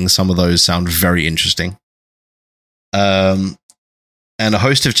common things. Some of those sound very interesting. And a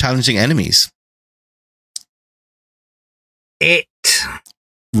host of challenging enemies.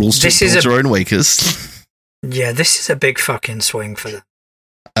 Rules to build your own Wakers. Yeah, this is a big fucking swing for them.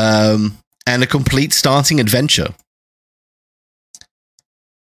 And a complete starting adventure.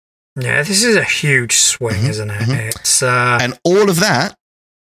 Yeah, this is a huge swing, isn't it? Mm-hmm. It's and all of that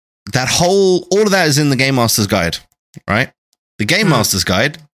is in the Game Master's Guide, right? The Game Master's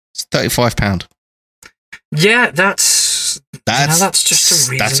Guide is £35. Yeah, that's just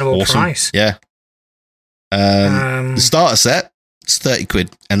a reasonable price. Yeah. The starter set, it's 30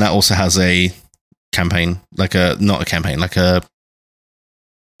 quid, and that also has a campaign, like an adventure.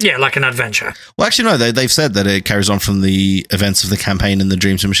 Well, actually, no, they've said that it carries on from the events of the campaign in the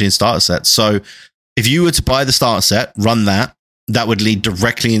Dreams of Machines starter set. So if you were to buy the starter set, run that would lead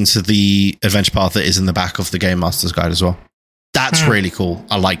directly into the adventure path that is in the back of the Game Master's Guide as well. That's really cool.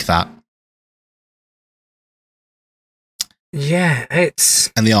 I like that. Yeah,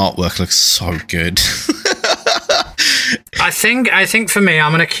 and the artwork looks so good. I think for me,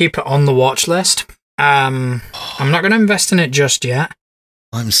 I'm going to keep it on the watch list. I'm not going to invest in it just yet.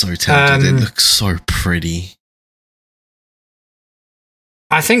 I'm so tempted. It looks so pretty.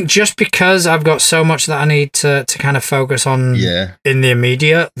 I think just because I've got so much that I need to kind of focus on in the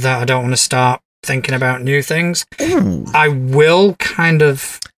immediate that I don't want to start thinking about new things. Ooh. I will kind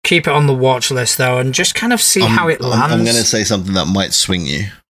of keep it on the watch list, though, and just kind of see how it lands. I'm going to say something that might swing you.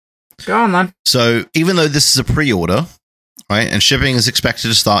 Go on, then. So, even though this is a pre-order, right, and shipping is expected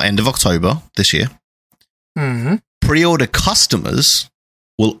to start end of October this year, pre-order customers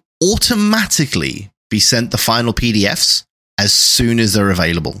will automatically be sent the final PDFs as soon as they're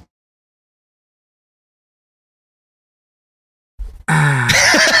available.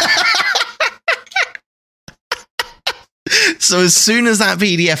 So as soon as that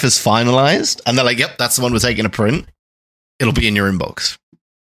PDF is finalized, and they're like, yep, that's the one we're taking a print, it'll be in your inbox.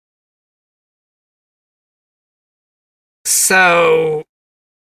 So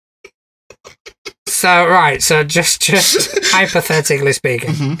just hypothetically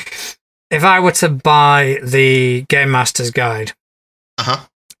speaking, if I were to buy the Game Master's Guide,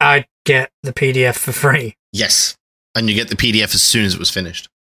 I'd get the PDF for free. Yes, and you get the PDF as soon as it was finished.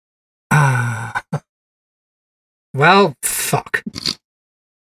 Well, fuck.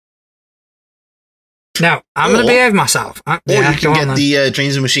 No, I'm going to behave myself. Or you can get the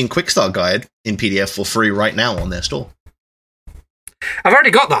Dreams of Machine Quick Start Guide in PDF for free right now on their store. I've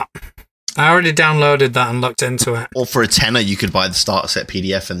already got that. I already downloaded that and looked into it. Or for $10, you could buy the starter set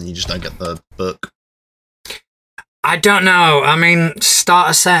PDF and then you just don't get the book. I don't know. I mean,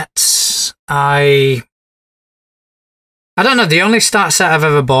 starter sets, I don't know. The only starter set I've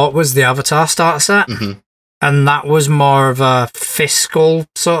ever bought was the Avatar starter set. And that was more of a fiscal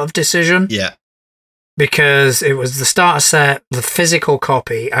sort of decision. Yeah. Because it was the starter set, the physical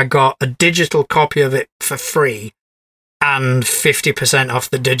copy. I got a digital copy of it for free and 50% off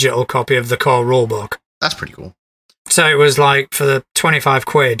the digital copy of the core rulebook. That's pretty cool. So it was like, for the 25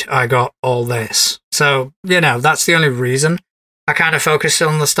 quid, I got all this. So, that's the only reason. I kind of focused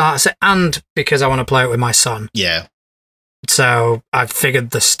on the starter set, and because I want to play it with my son. Yeah. So I figured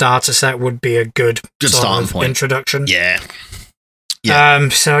the starter set would be a good starting point. Introduction. Yeah.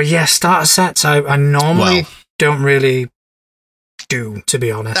 Starter sets, I normally don't really do, to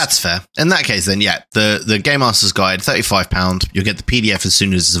be honest. That's fair. In that case, then, yeah, the Game Master's Guide, £35. You'll get the PDF as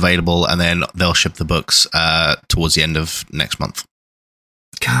soon as it's available, and then they'll ship the books towards the end of next month.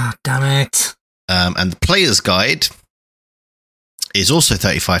 God damn it. And the Player's Guide is also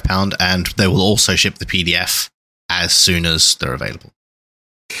 £35, and they will also ship the PDF as soon as they're available.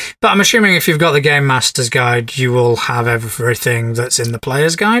 But I'm assuming if you've got the Game Master's Guide, you will have everything that's in the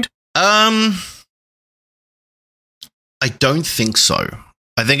Player's Guide? I don't think so.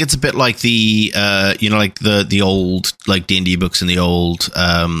 I think it's a bit like the, like the old like D&D books and the old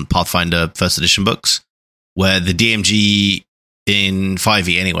Pathfinder First Edition books, where the DMG in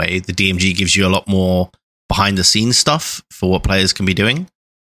 5e anyway, the DMG gives you a lot more behind the scenes stuff for what players can be doing,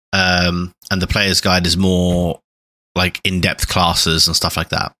 and the Player's Guide is more like in-depth classes and stuff like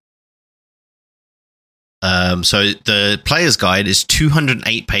that. So the Player's Guide is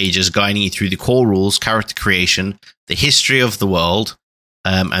 208 pages guiding you through the core rules, character creation, the history of the world,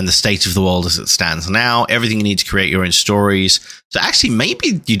 and the state of the world as it stands now, everything you need to create your own stories. So actually,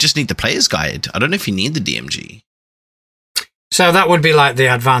 maybe you just need the Player's Guide. I don't know if you need the DMG. So that would be like the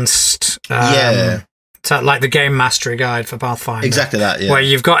advanced... like the Game Mastery Guide for Pathfinder. Exactly that, yeah. Where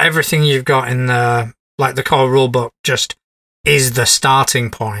you've got everything you've got in the core rule book just is the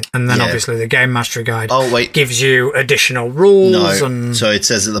starting point, and then obviously the Game Mastery Guide gives you additional rules. So it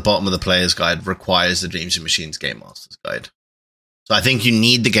says at the bottom of the Player's Guide, requires the Dreams and Machines Game Master's Guide. So I think you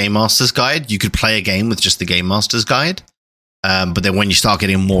need the Game Master's Guide. You could play a game with just the Game Master's Guide, but then when you start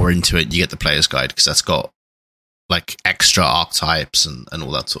getting more into it, you get the Player's Guide, because that's got like extra archetypes and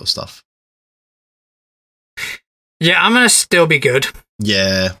all that sort of stuff. Yeah, I'm gonna still be good.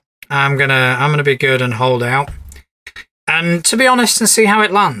 Yeah, I'm gonna be good and hold out. And to be honest, and see how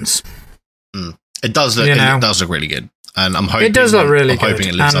it lands. It does look. It does look really good, and I'm hoping it does look really good. Hoping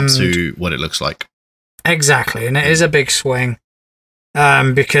it lives up to what it looks like. Exactly, and it is a big swing,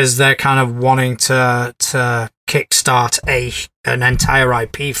 because they're kind of wanting to kickstart an entire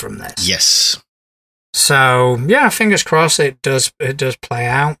IP from this. Yes. So yeah, fingers crossed it does play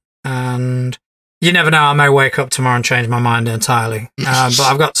out, and you never know. I may wake up tomorrow and change my mind entirely. But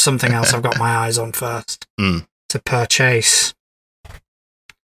I've got something else I've got my eyes on first. To purchase.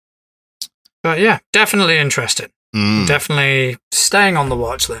 But yeah, definitely interested. Definitely staying on the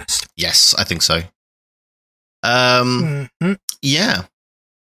watch list. Yes, I think so. Yeah.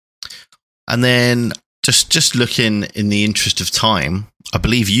 And then just looking in the interest of time, I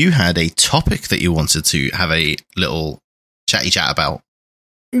believe you had a topic that you wanted to have a little chatty chat about.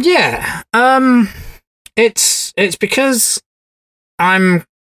 Yeah. It's because I'm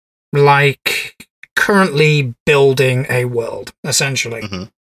like currently building a world, essentially.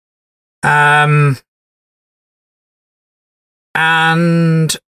 And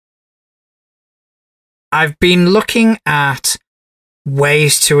I've been looking at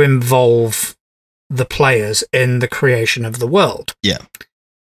ways to involve the players in the creation of the world. Yeah.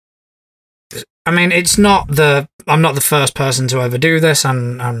 I mean, I'm not the first person to ever do this,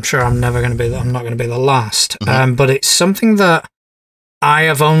 and I'm sure I'm not going to be the last. But it's something that I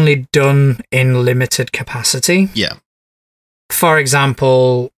have only done in limited capacity. Yeah. For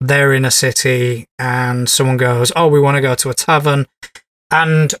example, they're in a city and someone goes, "Oh, we want to go to a tavern,"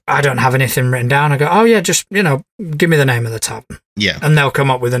 and I don't have anything written down. I go, "Oh yeah, just, give me the name of the tavern." Yeah. And they'll come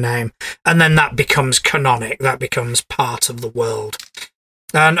up with a name, and then that becomes canonic. That becomes part of the world.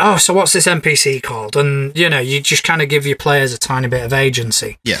 And so what's this NPC called? And you just kind of give your players a tiny bit of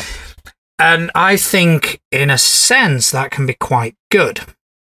agency. Yeah. And I think, in a sense, that can be quite good,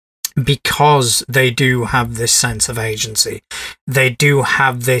 because they do have this sense of agency. They do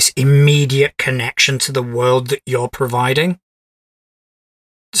have this immediate connection to the world that you're providing.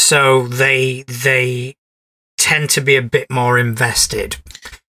 So they tend to be a bit more invested.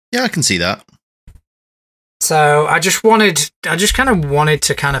 Yeah, I can see that. So I just kind of wanted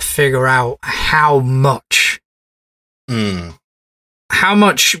to kind of figure out how much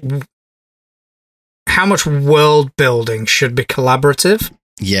world building should be collaborative.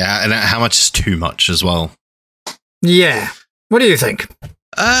 Yeah, and how much is too much as well. Yeah. What do you think?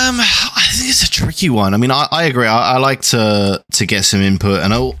 I think it's a tricky one. I mean, I agree. I like to get some input,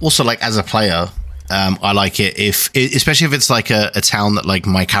 and I also, like, as a player, I like it especially if it's like a town that like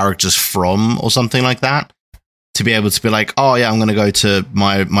my character's from or something like that, to be able to be like, oh yeah, I'm going to go to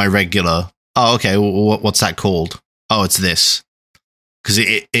my regular. Oh, okay. What's that called? Oh, it's this. Because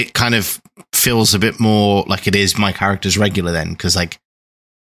it kind of feels a bit more like it is my character's regular then, because like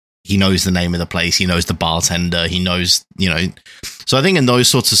he knows the name of the place, he knows the bartender, he knows, So I think in those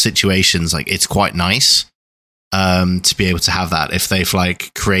sorts of situations, like, it's quite nice to be able to have that if they've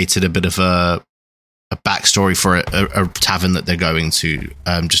like created a bit of a a backstory for a tavern that they're going to,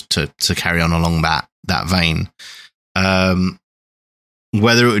 just to carry on along that vein.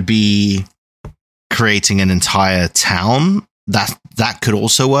 Whether it would be creating an entire town, that could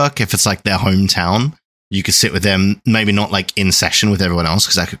also work if it's like their hometown. You could sit with them, maybe not like in session with everyone else,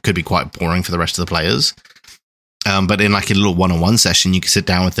 because that could be quite boring for the rest of the players. But in like a little one-on-one session, you could sit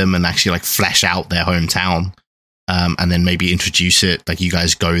down with them and actually like flesh out their hometown, and then maybe introduce it. Like you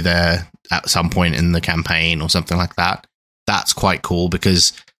guys go there at some point in the campaign or something like that. That's quite cool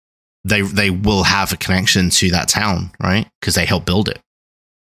because they will have a connection to that town, right? Because they helped build it.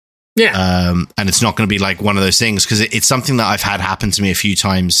 Yeah. And it's not going to be like one of those things, because it's something that I've had happen to me a few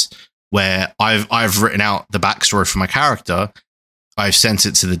times where I've written out the backstory for my character, I've sent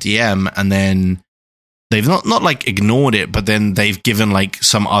it to the DM, and then they've not like ignored it, but then they've given like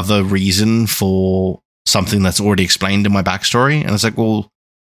some other reason for something that's already explained in my backstory. And it's like, well,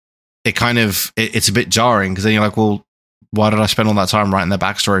 it's a bit jarring, because then you're like, well, why did I spend all that time writing their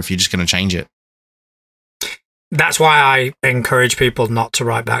backstory if you're just going to change it? That's why I encourage people not to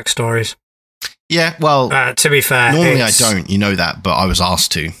write backstories. Yeah, well, to be fair, normally I don't, you know that, but I was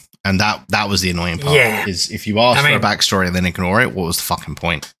asked to. And that was the annoying part. Yeah. Is if you ask for a backstory and then ignore it, what was the fucking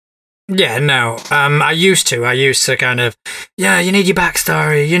point? Yeah, no. I used to kind of, yeah, you need your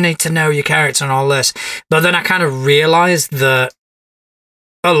backstory, you need to know your character and all this. But then I kind of realized that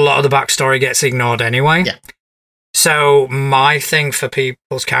a lot of the backstory gets ignored anyway. Yeah. So my thing for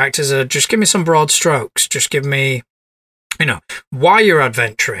people's characters are just give me some broad strokes. Just give me, why you're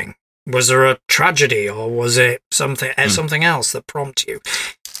adventuring. Was there a tragedy, or was it something else that prompted you?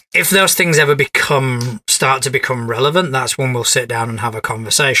 If those things ever start to become relevant, that's when we'll sit down and have a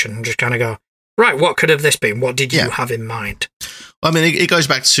conversation and just kind of go, right, what could have this been? What did you have in mind? Well, I mean, it goes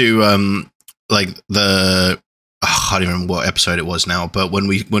back to like I don't remember what episode it was now, but when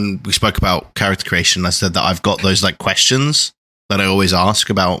we spoke about character creation, I said that I've got those like questions that I always ask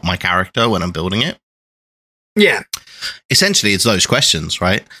about my character when I'm building it. Yeah. Essentially, it's those questions,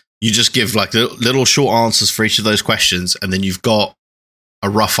 right? You just give like little short answers for each of those questions, and then you've got a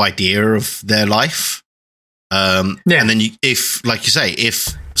rough idea of their life. And then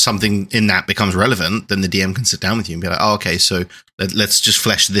if something in that becomes relevant, then the DM can sit down with you and be like, oh, okay, so let's just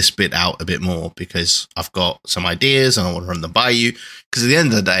flesh this bit out a bit more, because I've got some ideas and I want to run them by you. Because at the end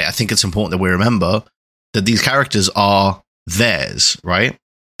of the day, I think it's important that we remember that these characters are theirs, right?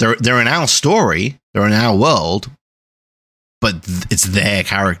 They're in our story, they're in our world, but it's their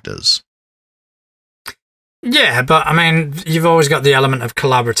characters. Yeah, but I mean, you've always got the element of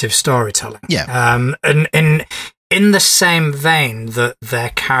collaborative storytelling. Yeah. And in the same vein that their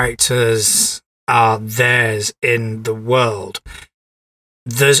characters are theirs in the world,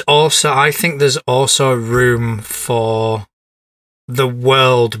 I think there's also room for the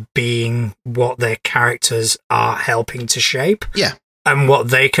world being what their characters are helping to shape. Yeah. And what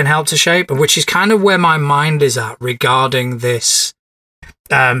they can help to shape, which is kind of where my mind is at regarding this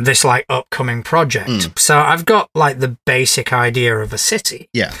like upcoming project. So I've got like the basic idea of a city.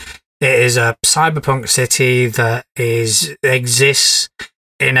 Yeah. It is a cyberpunk city that exists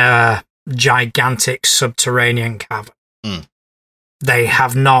in a gigantic subterranean cavern. They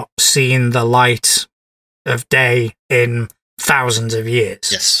have not seen the light of day in thousands of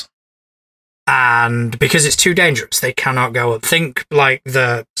years. Yes. And because it's too dangerous, they cannot go up. Think like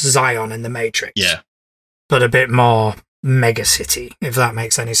the Zion in the Matrix. Yeah. But a bit more mega city, if that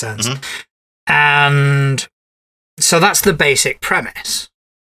makes any sense. Mm-hmm. And so that's the basic premise.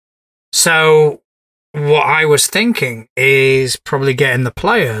 So what I was thinking is probably getting the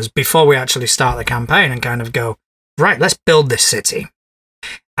players before we actually start the campaign and kind of go, right, let's build this city.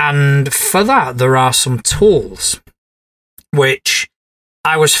 And for that, there are some tools which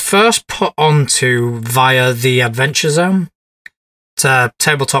I was first put onto via the Adventure Zone. It's a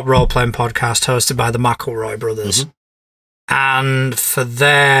tabletop role-playing podcast hosted by the McElroy brothers. Mm-hmm. And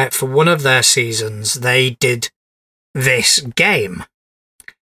for one of their seasons, they did this game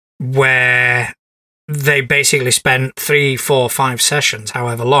where they basically spent 3, 4, 5 sessions,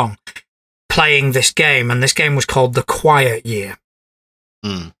 however long, playing this game. And this game was called The Quiet Year.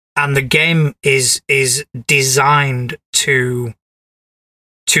 And the game is designed to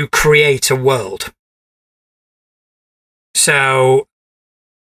create a world. So,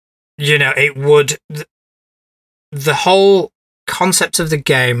 it would... The whole concept of the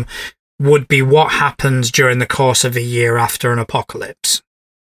game would be what happens during the course of a year after an apocalypse.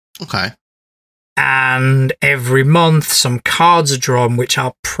 Okay. And every month, some cards are drawn, which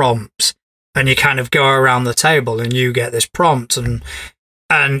are prompts. And you kind of go around the table and you get this prompt and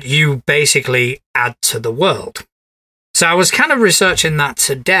you basically add to the world. So I was kind of researching that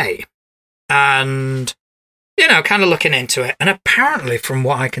today. and, kind of looking into it. And apparently, from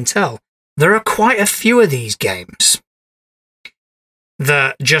what I can tell, there are quite a few of these games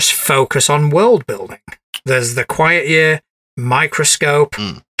that just focus on world building. There's The Quiet Year, Microscope,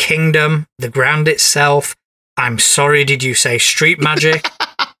 Kingdom, The Ground Itself. I'm sorry, did you say Street Magic?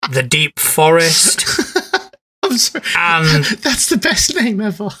 The Deep Forest. I'm sorry. And that's the best name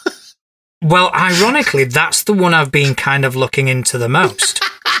ever. Well, ironically, that's the one I've been kind of looking into the most.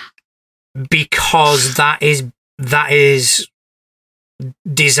 Because that is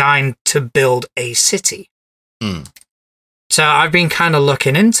designed to build a city. So I've been kind of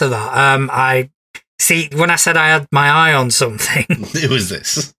looking into that. I see, when I said I had my eye on something, it was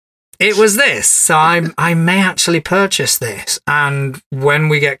this. It was this. So I may actually purchase this, and when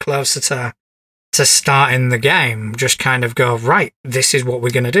we get closer to starting the game, just kind of go, right, this is what we're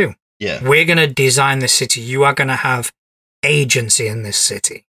going to do. Yeah, we're going to design this city. You are going to have agency in this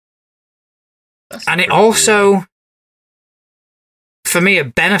city. And it also, cool. For me, a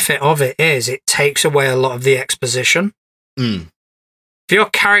benefit of it is it takes away a lot of the exposition. If your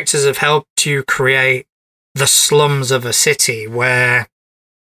characters have helped you create the slums of a city where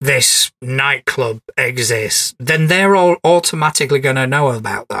this nightclub exists, then they're all automatically going to know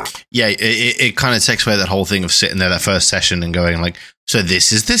about that. Yeah, it kind of takes away that whole thing of sitting there that first session and going like, so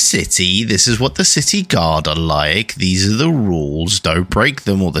this is the city, this is what the city guard are like, these are the rules, don't break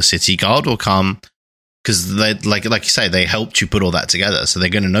them or the city guard will come. Because they, like you say, they helped you put all that together, so they're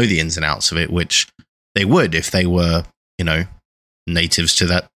going to know the ins and outs of it, which they would if they were, natives to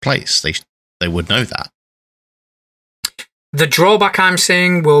that place. They would know that. The drawback I'm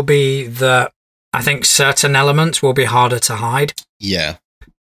seeing will be that I think certain elements will be harder to hide. Yeah.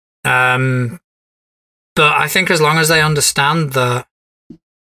 But I think as long as they understand that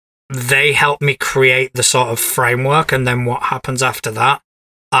they help me create the sort of framework, and then what happens after that,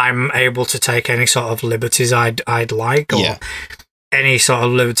 I'm able to take any sort of liberties I'd like, or any sort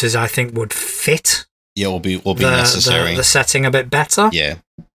of liberties I think would fit. Yeah, will be necessary. The setting a bit better. Yeah.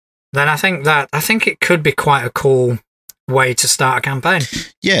 Then I think it could be quite a cool way to start a campaign.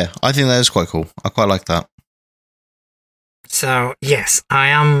 Yeah, I think that is quite cool. I quite like that. So yes, I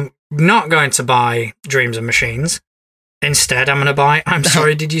am not going to buy Dreams and Machines. Instead, I'm going to buy. I'm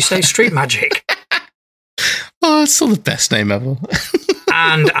sorry, did you say Street Magic? Oh, it's still the best name ever.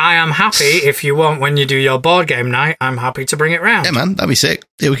 And I am happy if you want, when you do your board game night, I'm happy to bring it round. Yeah, man, that'd be sick.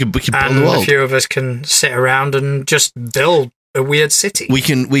 Yeah, we can build and the world. A few of us can sit around and just build a weird city. We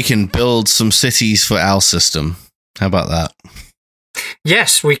can build some cities for our system. How about that?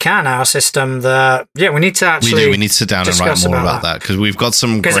 Yes, we can. Our system. We need to actually. We need to sit down and write more about that because we've got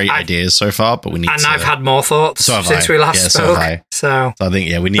some great ideas so far, but we need. And I've had more thoughts since we last spoke. So I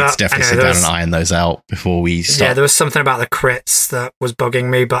think we need to definitely sit down and iron those out before we start. Yeah, there was something about the crits that was bugging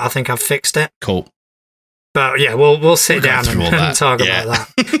me, but I think I've fixed it. Cool. But yeah, we'll sit down and talk about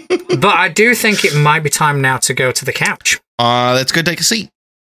that. But I do think it might be time now to go to the couch. Let's go take a seat.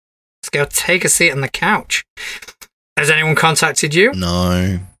 Let's go take a seat on the couch. Has anyone contacted you?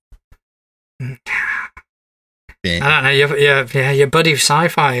 No. I don't know. Your buddy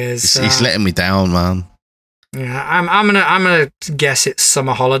Sci-Fi is. He's letting me down, man. Yeah, I'm gonna guess it's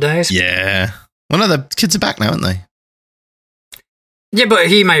summer holidays. Yeah. Well, no, the kids are back now, aren't they? Yeah, but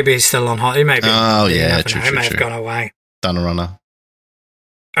he may be still on holiday. He may be. Oh yeah, true. He may have gone away. Done a runner.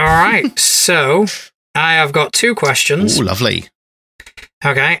 All right, so I have got 2 questions. Oh, lovely.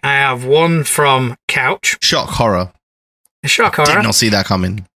 Okay, I have one from Couch. Shock horror. Did not see that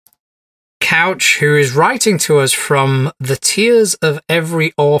coming. Couch, who is writing to us from the tears of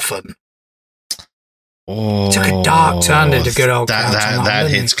every orphan. Oh, took a dark turn, did a good old Couch. That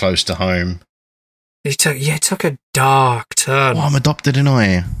hits close to home. It took a dark turn. Oh, I'm adopted, and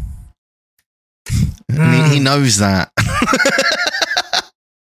I. He knows that.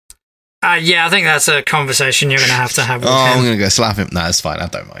 Yeah, I think that's a conversation you're going to have with him. I'm going to go slap him. No, it's fine. I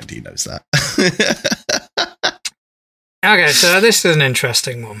don't mind. He knows that. Okay, so this is an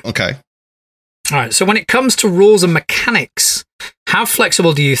interesting one. Okay. All right, so when it comes to rules and mechanics, how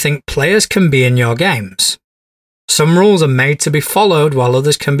flexible do you think players can be in your games? Some rules are made to be followed, while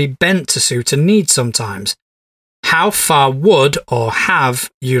others can be bent to suit a need sometimes. How far would or have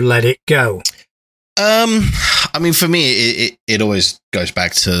you let it go? I mean, for me, it always goes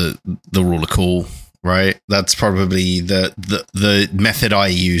back to the rule of cool, right? That's probably the method I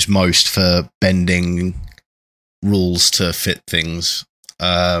use most for bending rules to fit things.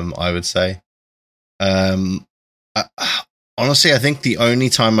 I would say. Honestly, I think the only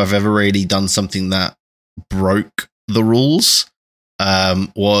time I've ever really done something that broke the rules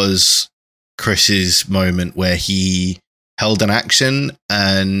was Chris's moment where he held an action,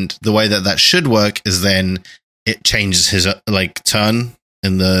 and the way that should work is then it changes his turn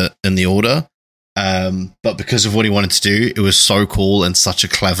in the order. But because of what he wanted to do, it was so cool and such a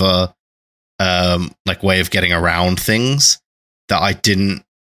clever way of getting around things that I didn't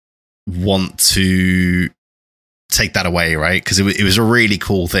want to take that away, right? Because it was a really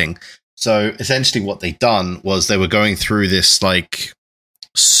cool thing. So essentially what they'd done was they were going through this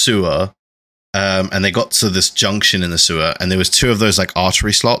sewer, and they got to this junction in the sewer, and there was 2 of those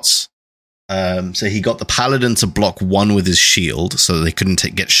artery slots. So he got the paladin to block one with his shield so that they couldn't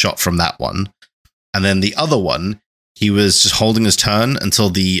get shot from that one. And then the other one, he was just holding his turn until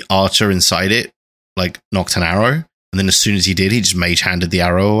the archer inside it knocked an arrow. And then as soon as he did, he just mage-handed the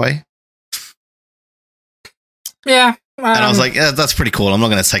arrow away. Yeah. And I was like, yeah, that's pretty cool. I'm not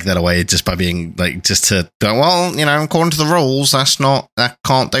going to take that away just by being just to go, well, according to the rules, that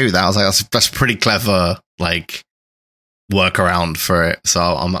can't do that. I was like, that's pretty clever, workaround for it. So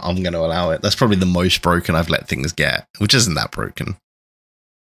I'm going to allow it. That's probably the most broken I've let things get, which isn't that broken.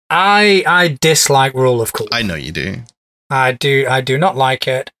 I dislike rule of cool. I know you do. I do not like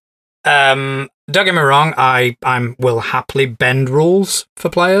it. Don't get me wrong, I will happily bend rules for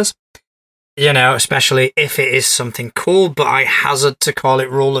players. Especially if it is something cool, but I hazard to call it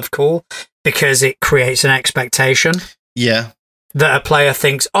rule of cool because it creates an expectation. Yeah. That a player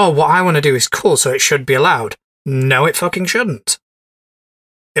thinks, oh, what I want to do is cool, so it should be allowed. No, it fucking shouldn't.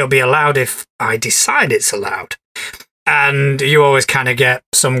 It'll be allowed if I decide it's allowed. And you always kind of get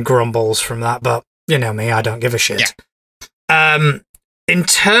some grumbles from that, but you know me, I don't give a shit. Yeah. In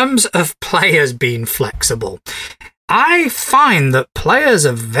terms of players being flexible, I find that players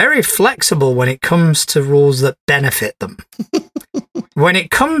are very flexible when it comes to rules that benefit them. When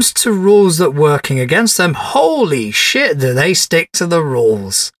it comes to rules that working against them, holy shit, do they stick to the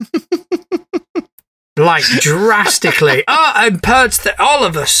rules. Drastically. And all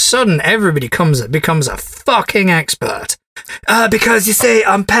of a sudden, everybody becomes a fucking expert. Because you see,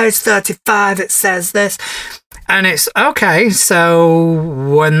 on page 35, it says this. And it's, okay, so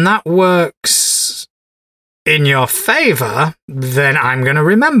when that works in your favor, then I'm going to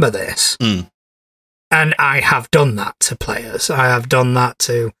remember this. And I have done that to players. I have done that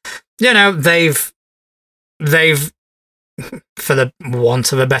to, they've, for the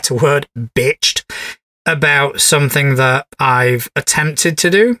want of a better word, bitched about something that I've attempted to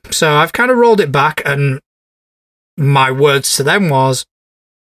do. So I've kind of rolled it back, and my words to them was,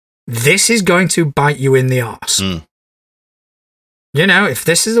 this is going to bite you in the arse. If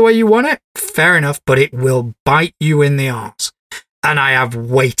this is the way you want it, fair enough, but it will bite you in the arse. And I have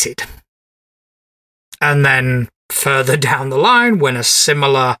waited. And then further down the line, when a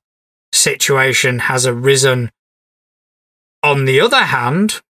similar situation has arisen, on the other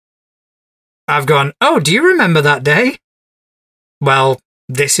hand, I've gone, oh, do you remember that day? Well,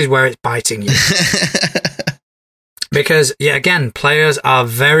 this is where it's biting you. Because, again, players are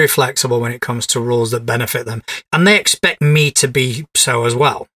very flexible when it comes to rules that benefit them. And they expect me to be so as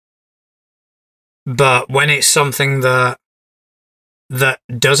well. But when it's something that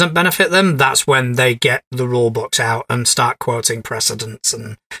doesn't benefit them, that's when they get the rule books out and start quoting precedents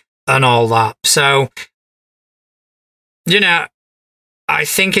and all that. So, I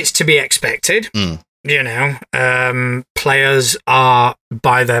think it's to be expected. Players are,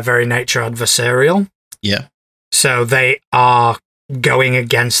 by their very nature, adversarial. Yeah. So they are going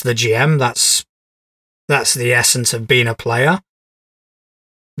against the GM. That's the essence of being a player.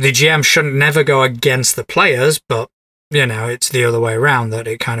 The GM shouldn't never go against the players, but, it's the other way around that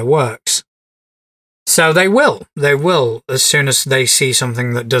it kind of works. So they will. As soon as they see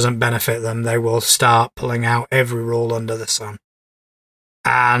something that doesn't benefit them, they will start pulling out every rule under the sun.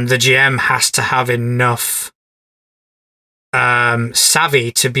 And the GM has to have enough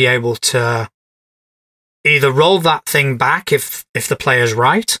savvy to be able to either roll that thing back if the player's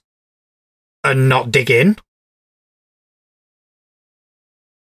right and not dig in,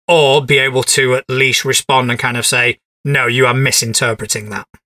 or be able to at least respond and kind of say, no, you are misinterpreting that.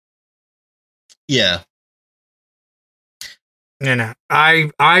 Yeah.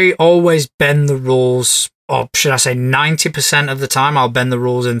 I always bend the rules, or should I say 90% of the time, I'll bend the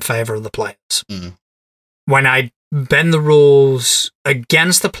rules in favor of the players. When I bend the rules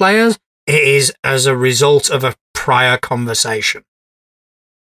against the players, it is as a result of a prior conversation.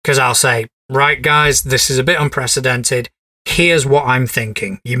 Because I'll say, right, guys, this is a bit unprecedented. Here's what I'm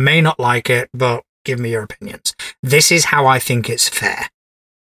thinking. You may not like it, but give me your opinions. This is how I think it's fair.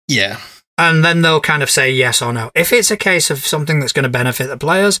 Yeah. And then they'll kind of say yes or no. If it's a case of something that's going to benefit the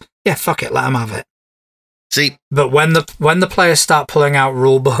players, yeah, fuck it, let them have it. See, but when the players start pulling out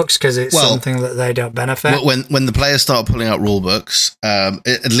rule books because it's something that they don't benefit. When the players start pulling out rule books,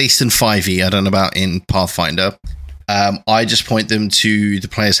 at least in 5e, I don't know about in Pathfinder, I just point them to the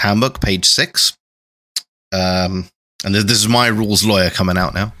player's handbook, page 6. And this is my rules lawyer coming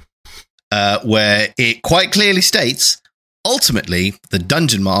out now, where it quite clearly states, ultimately, the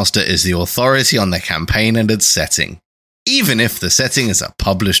dungeon master is the authority on the campaign and its setting, even if the setting is a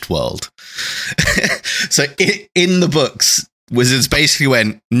published world. So in the books, Wizards basically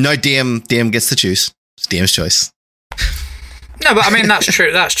went, no, DM gets to choose. It's DM's choice. No, but I mean, that's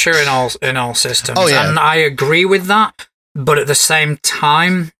true. That's true in all systems. Oh, yeah. And I agree with that. But at the same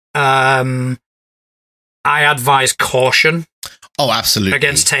time, I advise caution. Oh, absolutely.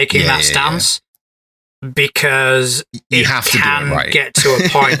 Against taking that stance. Yeah. Because you have to can do it right. Get to a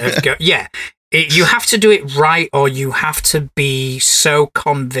point of you have to do it right, or you have to be so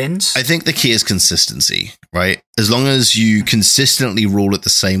convinced. I think the key is consistency, right? As long as you consistently rule it the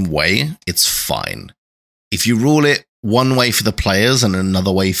same way, it's fine. If you rule it one way for the players and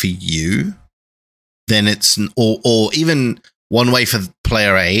another way for you, then it's or even one way for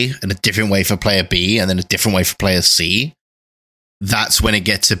player A and a different way for player B and then a different way for player C. That's when it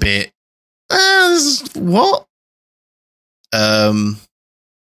gets a bit what?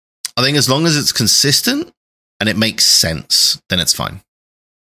 I think as long as it's consistent and it makes sense, then it's fine.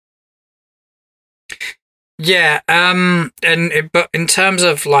 Yeah, but in terms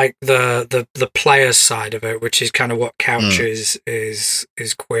of like the players side of it, which is kind of what Couch is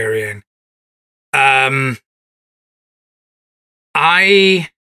querying, I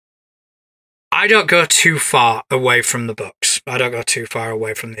don't go too far away from the books. I don't go too far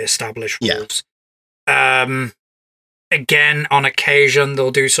away from the established rules. Again, on occasion,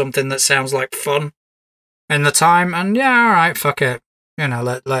 they'll do something that sounds like fun in the time, and all right, fuck it.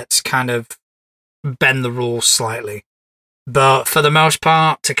 Let's kind of bend the rules slightly. But for the most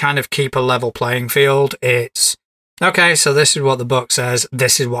part, to kind of keep a level playing field, it's, okay, so this is what the book says,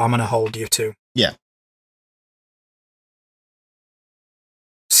 this is what I'm going to hold you to. Yeah.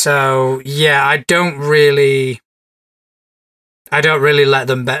 So, I don't really let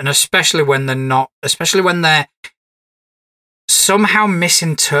them bet, and especially when they're somehow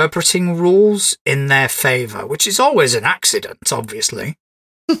misinterpreting rules in their favor, which is always an accident, obviously.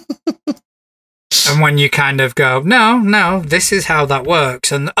 And when you kind of go, no, this is how that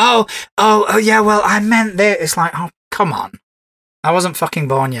works, and oh yeah, well, I meant that. It's like, oh, come on. I wasn't fucking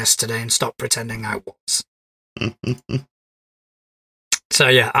born yesterday, and stop pretending I was. So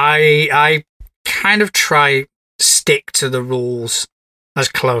yeah, I kind of try stick to the rules as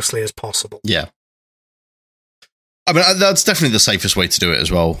closely as possible. Yeah. I mean, that's definitely the safest way to do it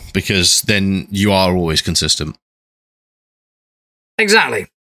as well, because then you are always consistent. Exactly.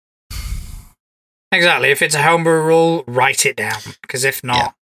 If it's a homebrew rule, write it down, because if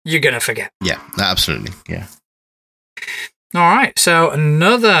not, you're going to forget. Yeah, absolutely. Yeah. All right, so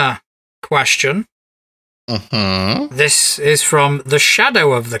another question. This is from the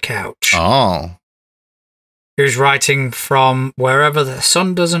Shadow of the Couch. Oh. Who's writing from wherever the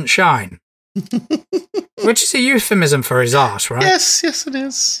sun doesn't shine. Which is a euphemism for his arse, right? Yes, it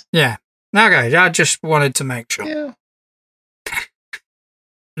is. Yeah. Okay, I just wanted to make sure. Yeah.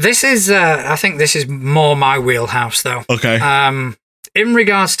 This is, I think this is more my wheelhouse, though. Okay. In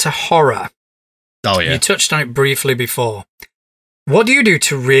regards to horror. Oh, yeah. You touched on it briefly before. What do you do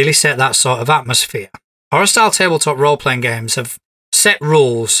to really set that sort of atmosphere? Horror-style tabletop role-playing games have set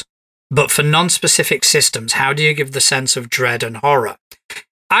rules, but for non-specific systems, how do you give the sense of dread and horror?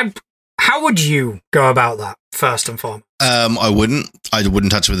 How would you go about that, first and foremost? I wouldn't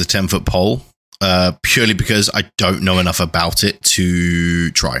touch it with a 10-foot pole, purely because I don't know enough about it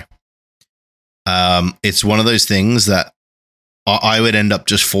to try. It's one of those things that I would end up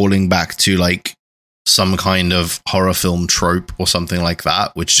just falling back to like some kind of horror film trope or something like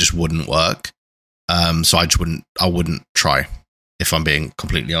that, which just wouldn't work. So I wouldn't try, if I'm being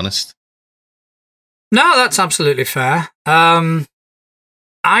completely honest. No, that's absolutely fair.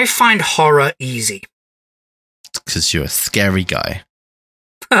 I find horror easy. Because you're a scary guy.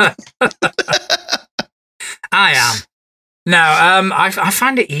 I am. No, I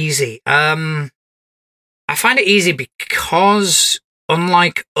find it easy. I find it easy because,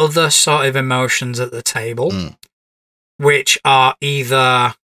 unlike other sort of emotions at the table, which are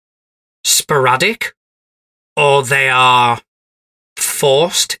either sporadic or they are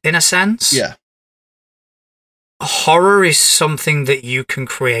forced in a sense. Yeah. Horror is something that you can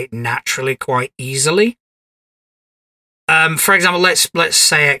create naturally quite easily. For example, let's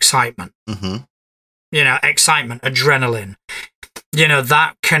say excitement. Mm-hmm. Excitement, adrenaline.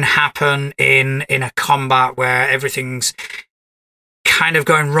 that can happen in a combat where everything's kind of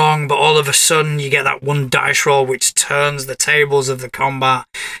going wrong, but all of a sudden you get that one dice roll which turns the tables of the combat,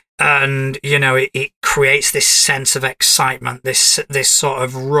 and it creates this sense of excitement, this sort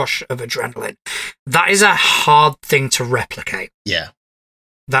of rush of adrenaline. That is a hard thing to replicate. Yeah,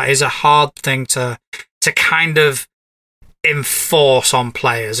 that is a hard thing to kind of enforce on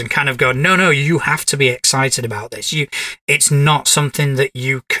players and kind of go, no, you have to be excited about this. It's not something that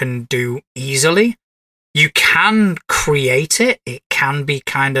you can do easily. You can create it. It can be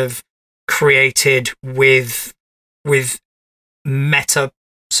kind of created with meta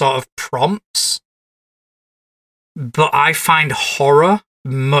sort of prompts. But I find horror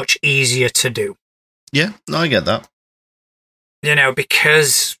much easier to do. Yeah, no, I get that.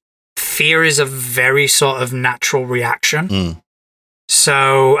 Because fear is a very sort of natural reaction.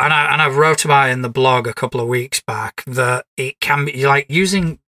 So, and I wrote about it in the blog a couple of weeks back, that it can be like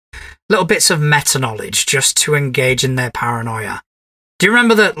using little bits of meta knowledge just to engage in their paranoia. Do you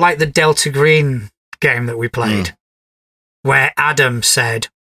remember the Delta Green game that we played, where Adam said,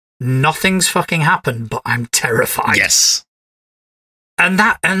 "Nothing's fucking happened, but I'm terrified." Yes, and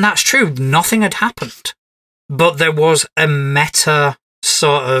that's true. Nothing had happened, but there was a meta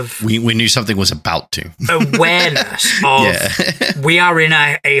sort of we knew something was about to awareness of we are in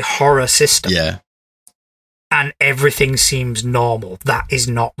a horror system. Yeah. And everything seems normal. That is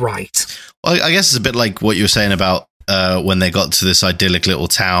not right. Well, I guess it's a bit like what you were saying about when they got to this idyllic little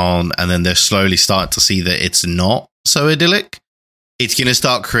town, and then they're slowly starting to see that it's not so idyllic. It's going to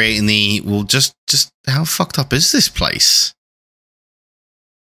start creating just how fucked up is this place?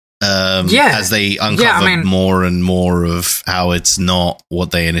 As they uncover more and more of how it's not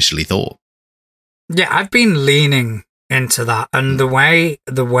what they initially thought. Yeah, I've been leaning into that, and the way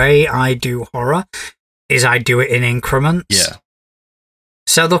I do horror is I do it in increments. Yeah.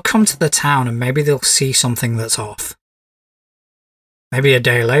 So they'll come to the town and maybe they'll see something that's off. Maybe a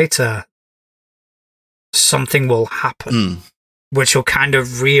day later, something will happen, which will kind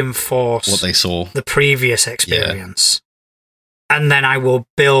of reinforce what they saw, the previous experience. Yeah. And then I will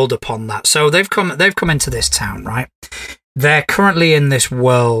build upon that. So they've come into this town, right? They're currently in this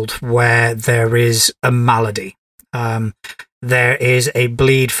world where there is a malady. There is a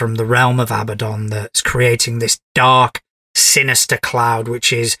bleed from the realm of Abaddon that's creating this dark, sinister cloud, which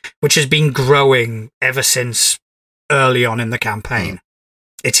has been growing ever since early on in the campaign.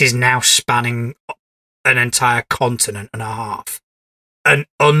 It is now spanning an entire continent and a half. And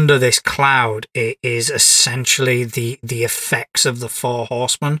under this cloud, it is essentially the effects of the 4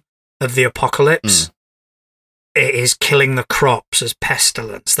 horsemen of the apocalypse. It is killing the crops as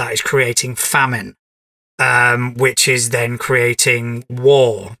pestilence. That is creating famine. Which is then creating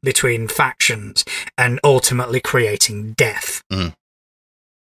war between factions and ultimately creating death.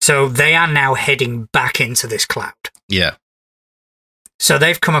 So they are now heading back into this cloud. Yeah. So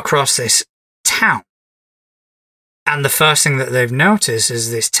they've come across this town. And the first thing that they've noticed is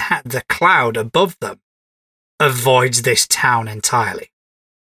the cloud above them avoids this town entirely.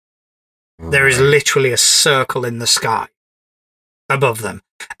 Right. There is literally a circle in the sky above them.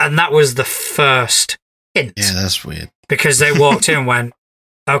 And that was the first hint. Yeah, that's weird. Because they walked in and went,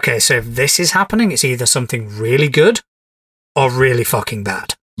 okay, so if this is happening, it's either something really good or really fucking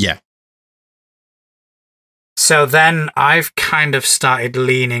bad. Yeah. So then I've kind of started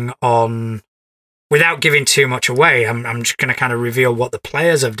leaning on, without giving too much away, I'm just going to kind of reveal what the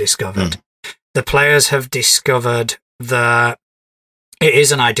players have discovered. The players have discovered that it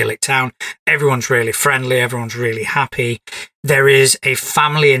is an idyllic town. Everyone's really friendly. Everyone's really happy. There is a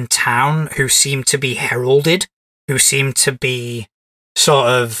family in town who seem to be heralded, who seem to be sort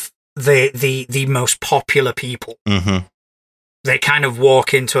of the most popular people. They kind of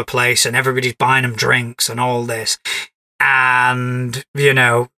walk into a place and everybody's buying them drinks and all this. And,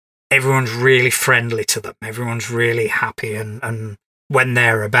 everyone's really friendly to them. Everyone's really happy and when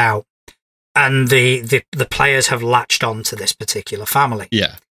they're about. And the players have latched on to this particular family.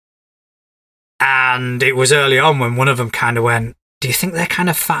 Yeah. And it was early on when one of them kind of went, do you think they're kind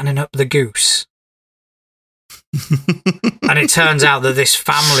of fattening up the goose? And it turns out that this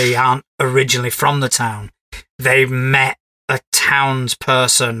family aren't originally from the town. They met a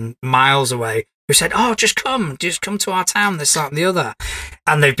townsperson miles away who said, oh, just come to our town, this, that, and the other.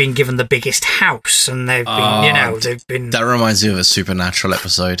 And they've been given the biggest house, and they've been... That reminds me of a Supernatural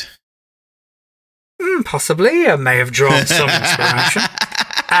episode. Possibly. I may have drawn some inspiration.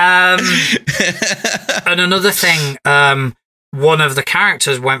 And another thing, one of the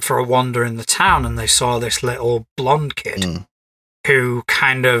characters went for a wander in the town and they saw this little blonde kid who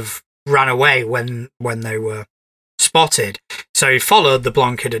kind of ran away when they were spotted. So he followed, the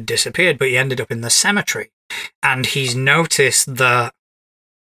blonde kid had disappeared, but he ended up in the cemetery. And he's noticed that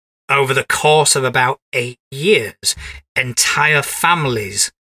over the course of about 8 years, entire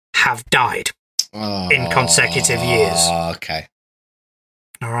families have died in consecutive years. Okay.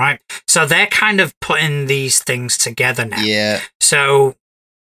 All right. So they're kind of putting these things together now. Yeah. So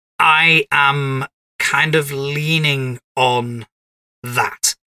I am kind of leaning on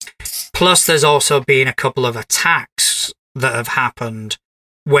that. Plus, there's also been a couple of attacks that have happened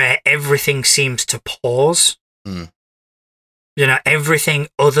where everything seems to pause. You know, everything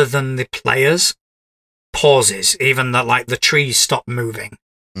other than the players pauses, even that, like, the trees stop moving.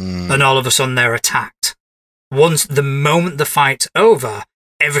 And all of a sudden they're attacked. The moment the fight's over,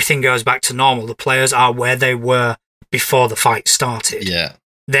 everything goes back to normal. The players are where they were before the fight started. Yeah.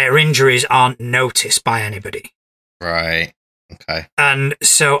 Their injuries aren't noticed by anybody. Right. Okay. And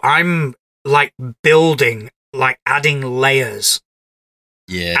so I'm like building, like adding layers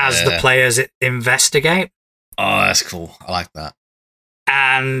as the players investigate. Oh, that's cool. I like that.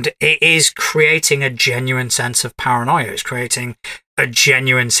 And it is creating a genuine sense of paranoia. It's creating a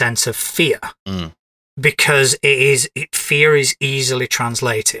genuine sense of fear. Because fear is easily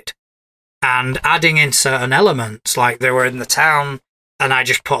translated. And adding in certain elements, like they were in the town, and I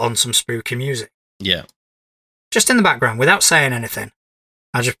just put on some spooky music. Yeah. Just in the background, without saying anything.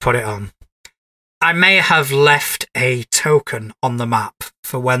 I just put it on. I may have left a token on the map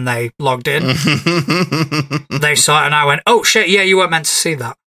for when they logged in. They saw it and I went, oh shit, yeah, you weren't meant to see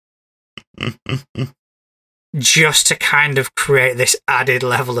that. Just to kind of create this added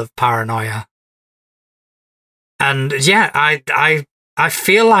level of paranoia. And yeah, I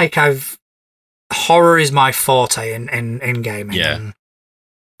feel like horror is my forte in gaming. Yeah. And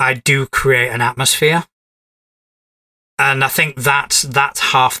I do create an atmosphere. And I think that's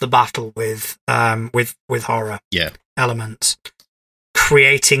half the battle with horror elements.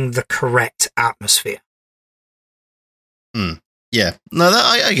 Creating the correct atmosphere. Yeah. No,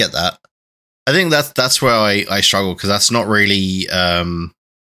 I get that. I think that's where I struggle, because that's not really an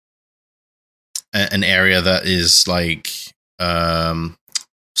area that is like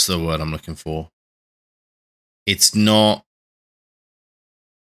what's the word I'm looking for? It's not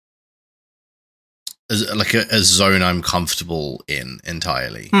like a zone I'm comfortable in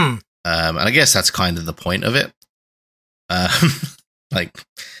entirely. And I guess that's kind of the point of it. Like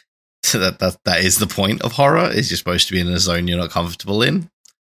that is the point of horror, is you're supposed to be in a zone you're not comfortable in.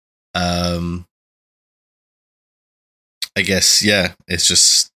 I guess, yeah, it's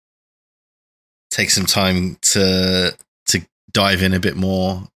just take some time to dive in a bit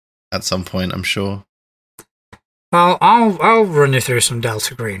more at some point, I'm sure. Well, I'll run you through some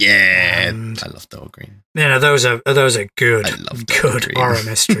Delta Green. Yeah, I love Delta Green. You know, those are good horror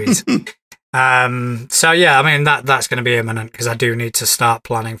mysteries. So yeah, I mean that's going to be imminent, because I do need to start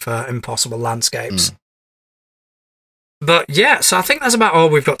planning for Impossible Landscapes. But yeah, so I think that's about all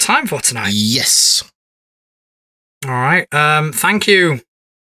we've got time for tonight. Yes. All right. Thank you,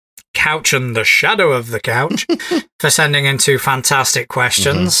 Couch and the Shadow of the Couch, for sending in 2 fantastic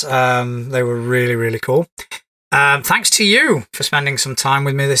questions. They were really, really cool. Thanks to you for spending some time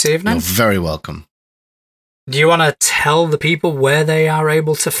with me this evening. You're very welcome. Do you want to tell the people where they are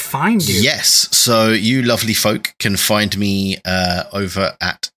able to find you? Yes. So you lovely folk can find me over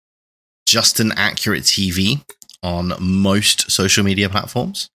at Justin Accurate TV on most social media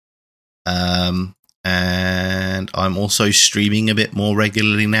platforms. And I'm also streaming a bit more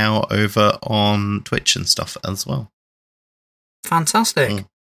regularly now over on Twitch and stuff as well. Fantastic.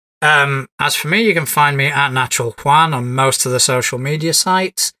 As for me, you can find me at Natural Juan on most of the social media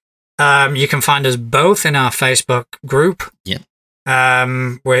sites. You can find us both in our Facebook group. Yeah.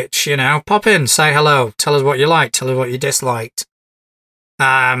 Which, you know, pop in, say hello, tell us what you liked, tell us what you disliked.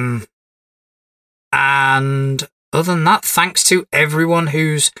 And other than that, thanks to everyone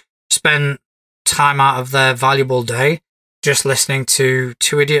who's spent time out of their valuable day just listening to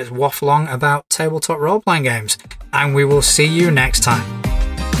 2 idiots waffle on about tabletop role-playing games. And we will see you next time.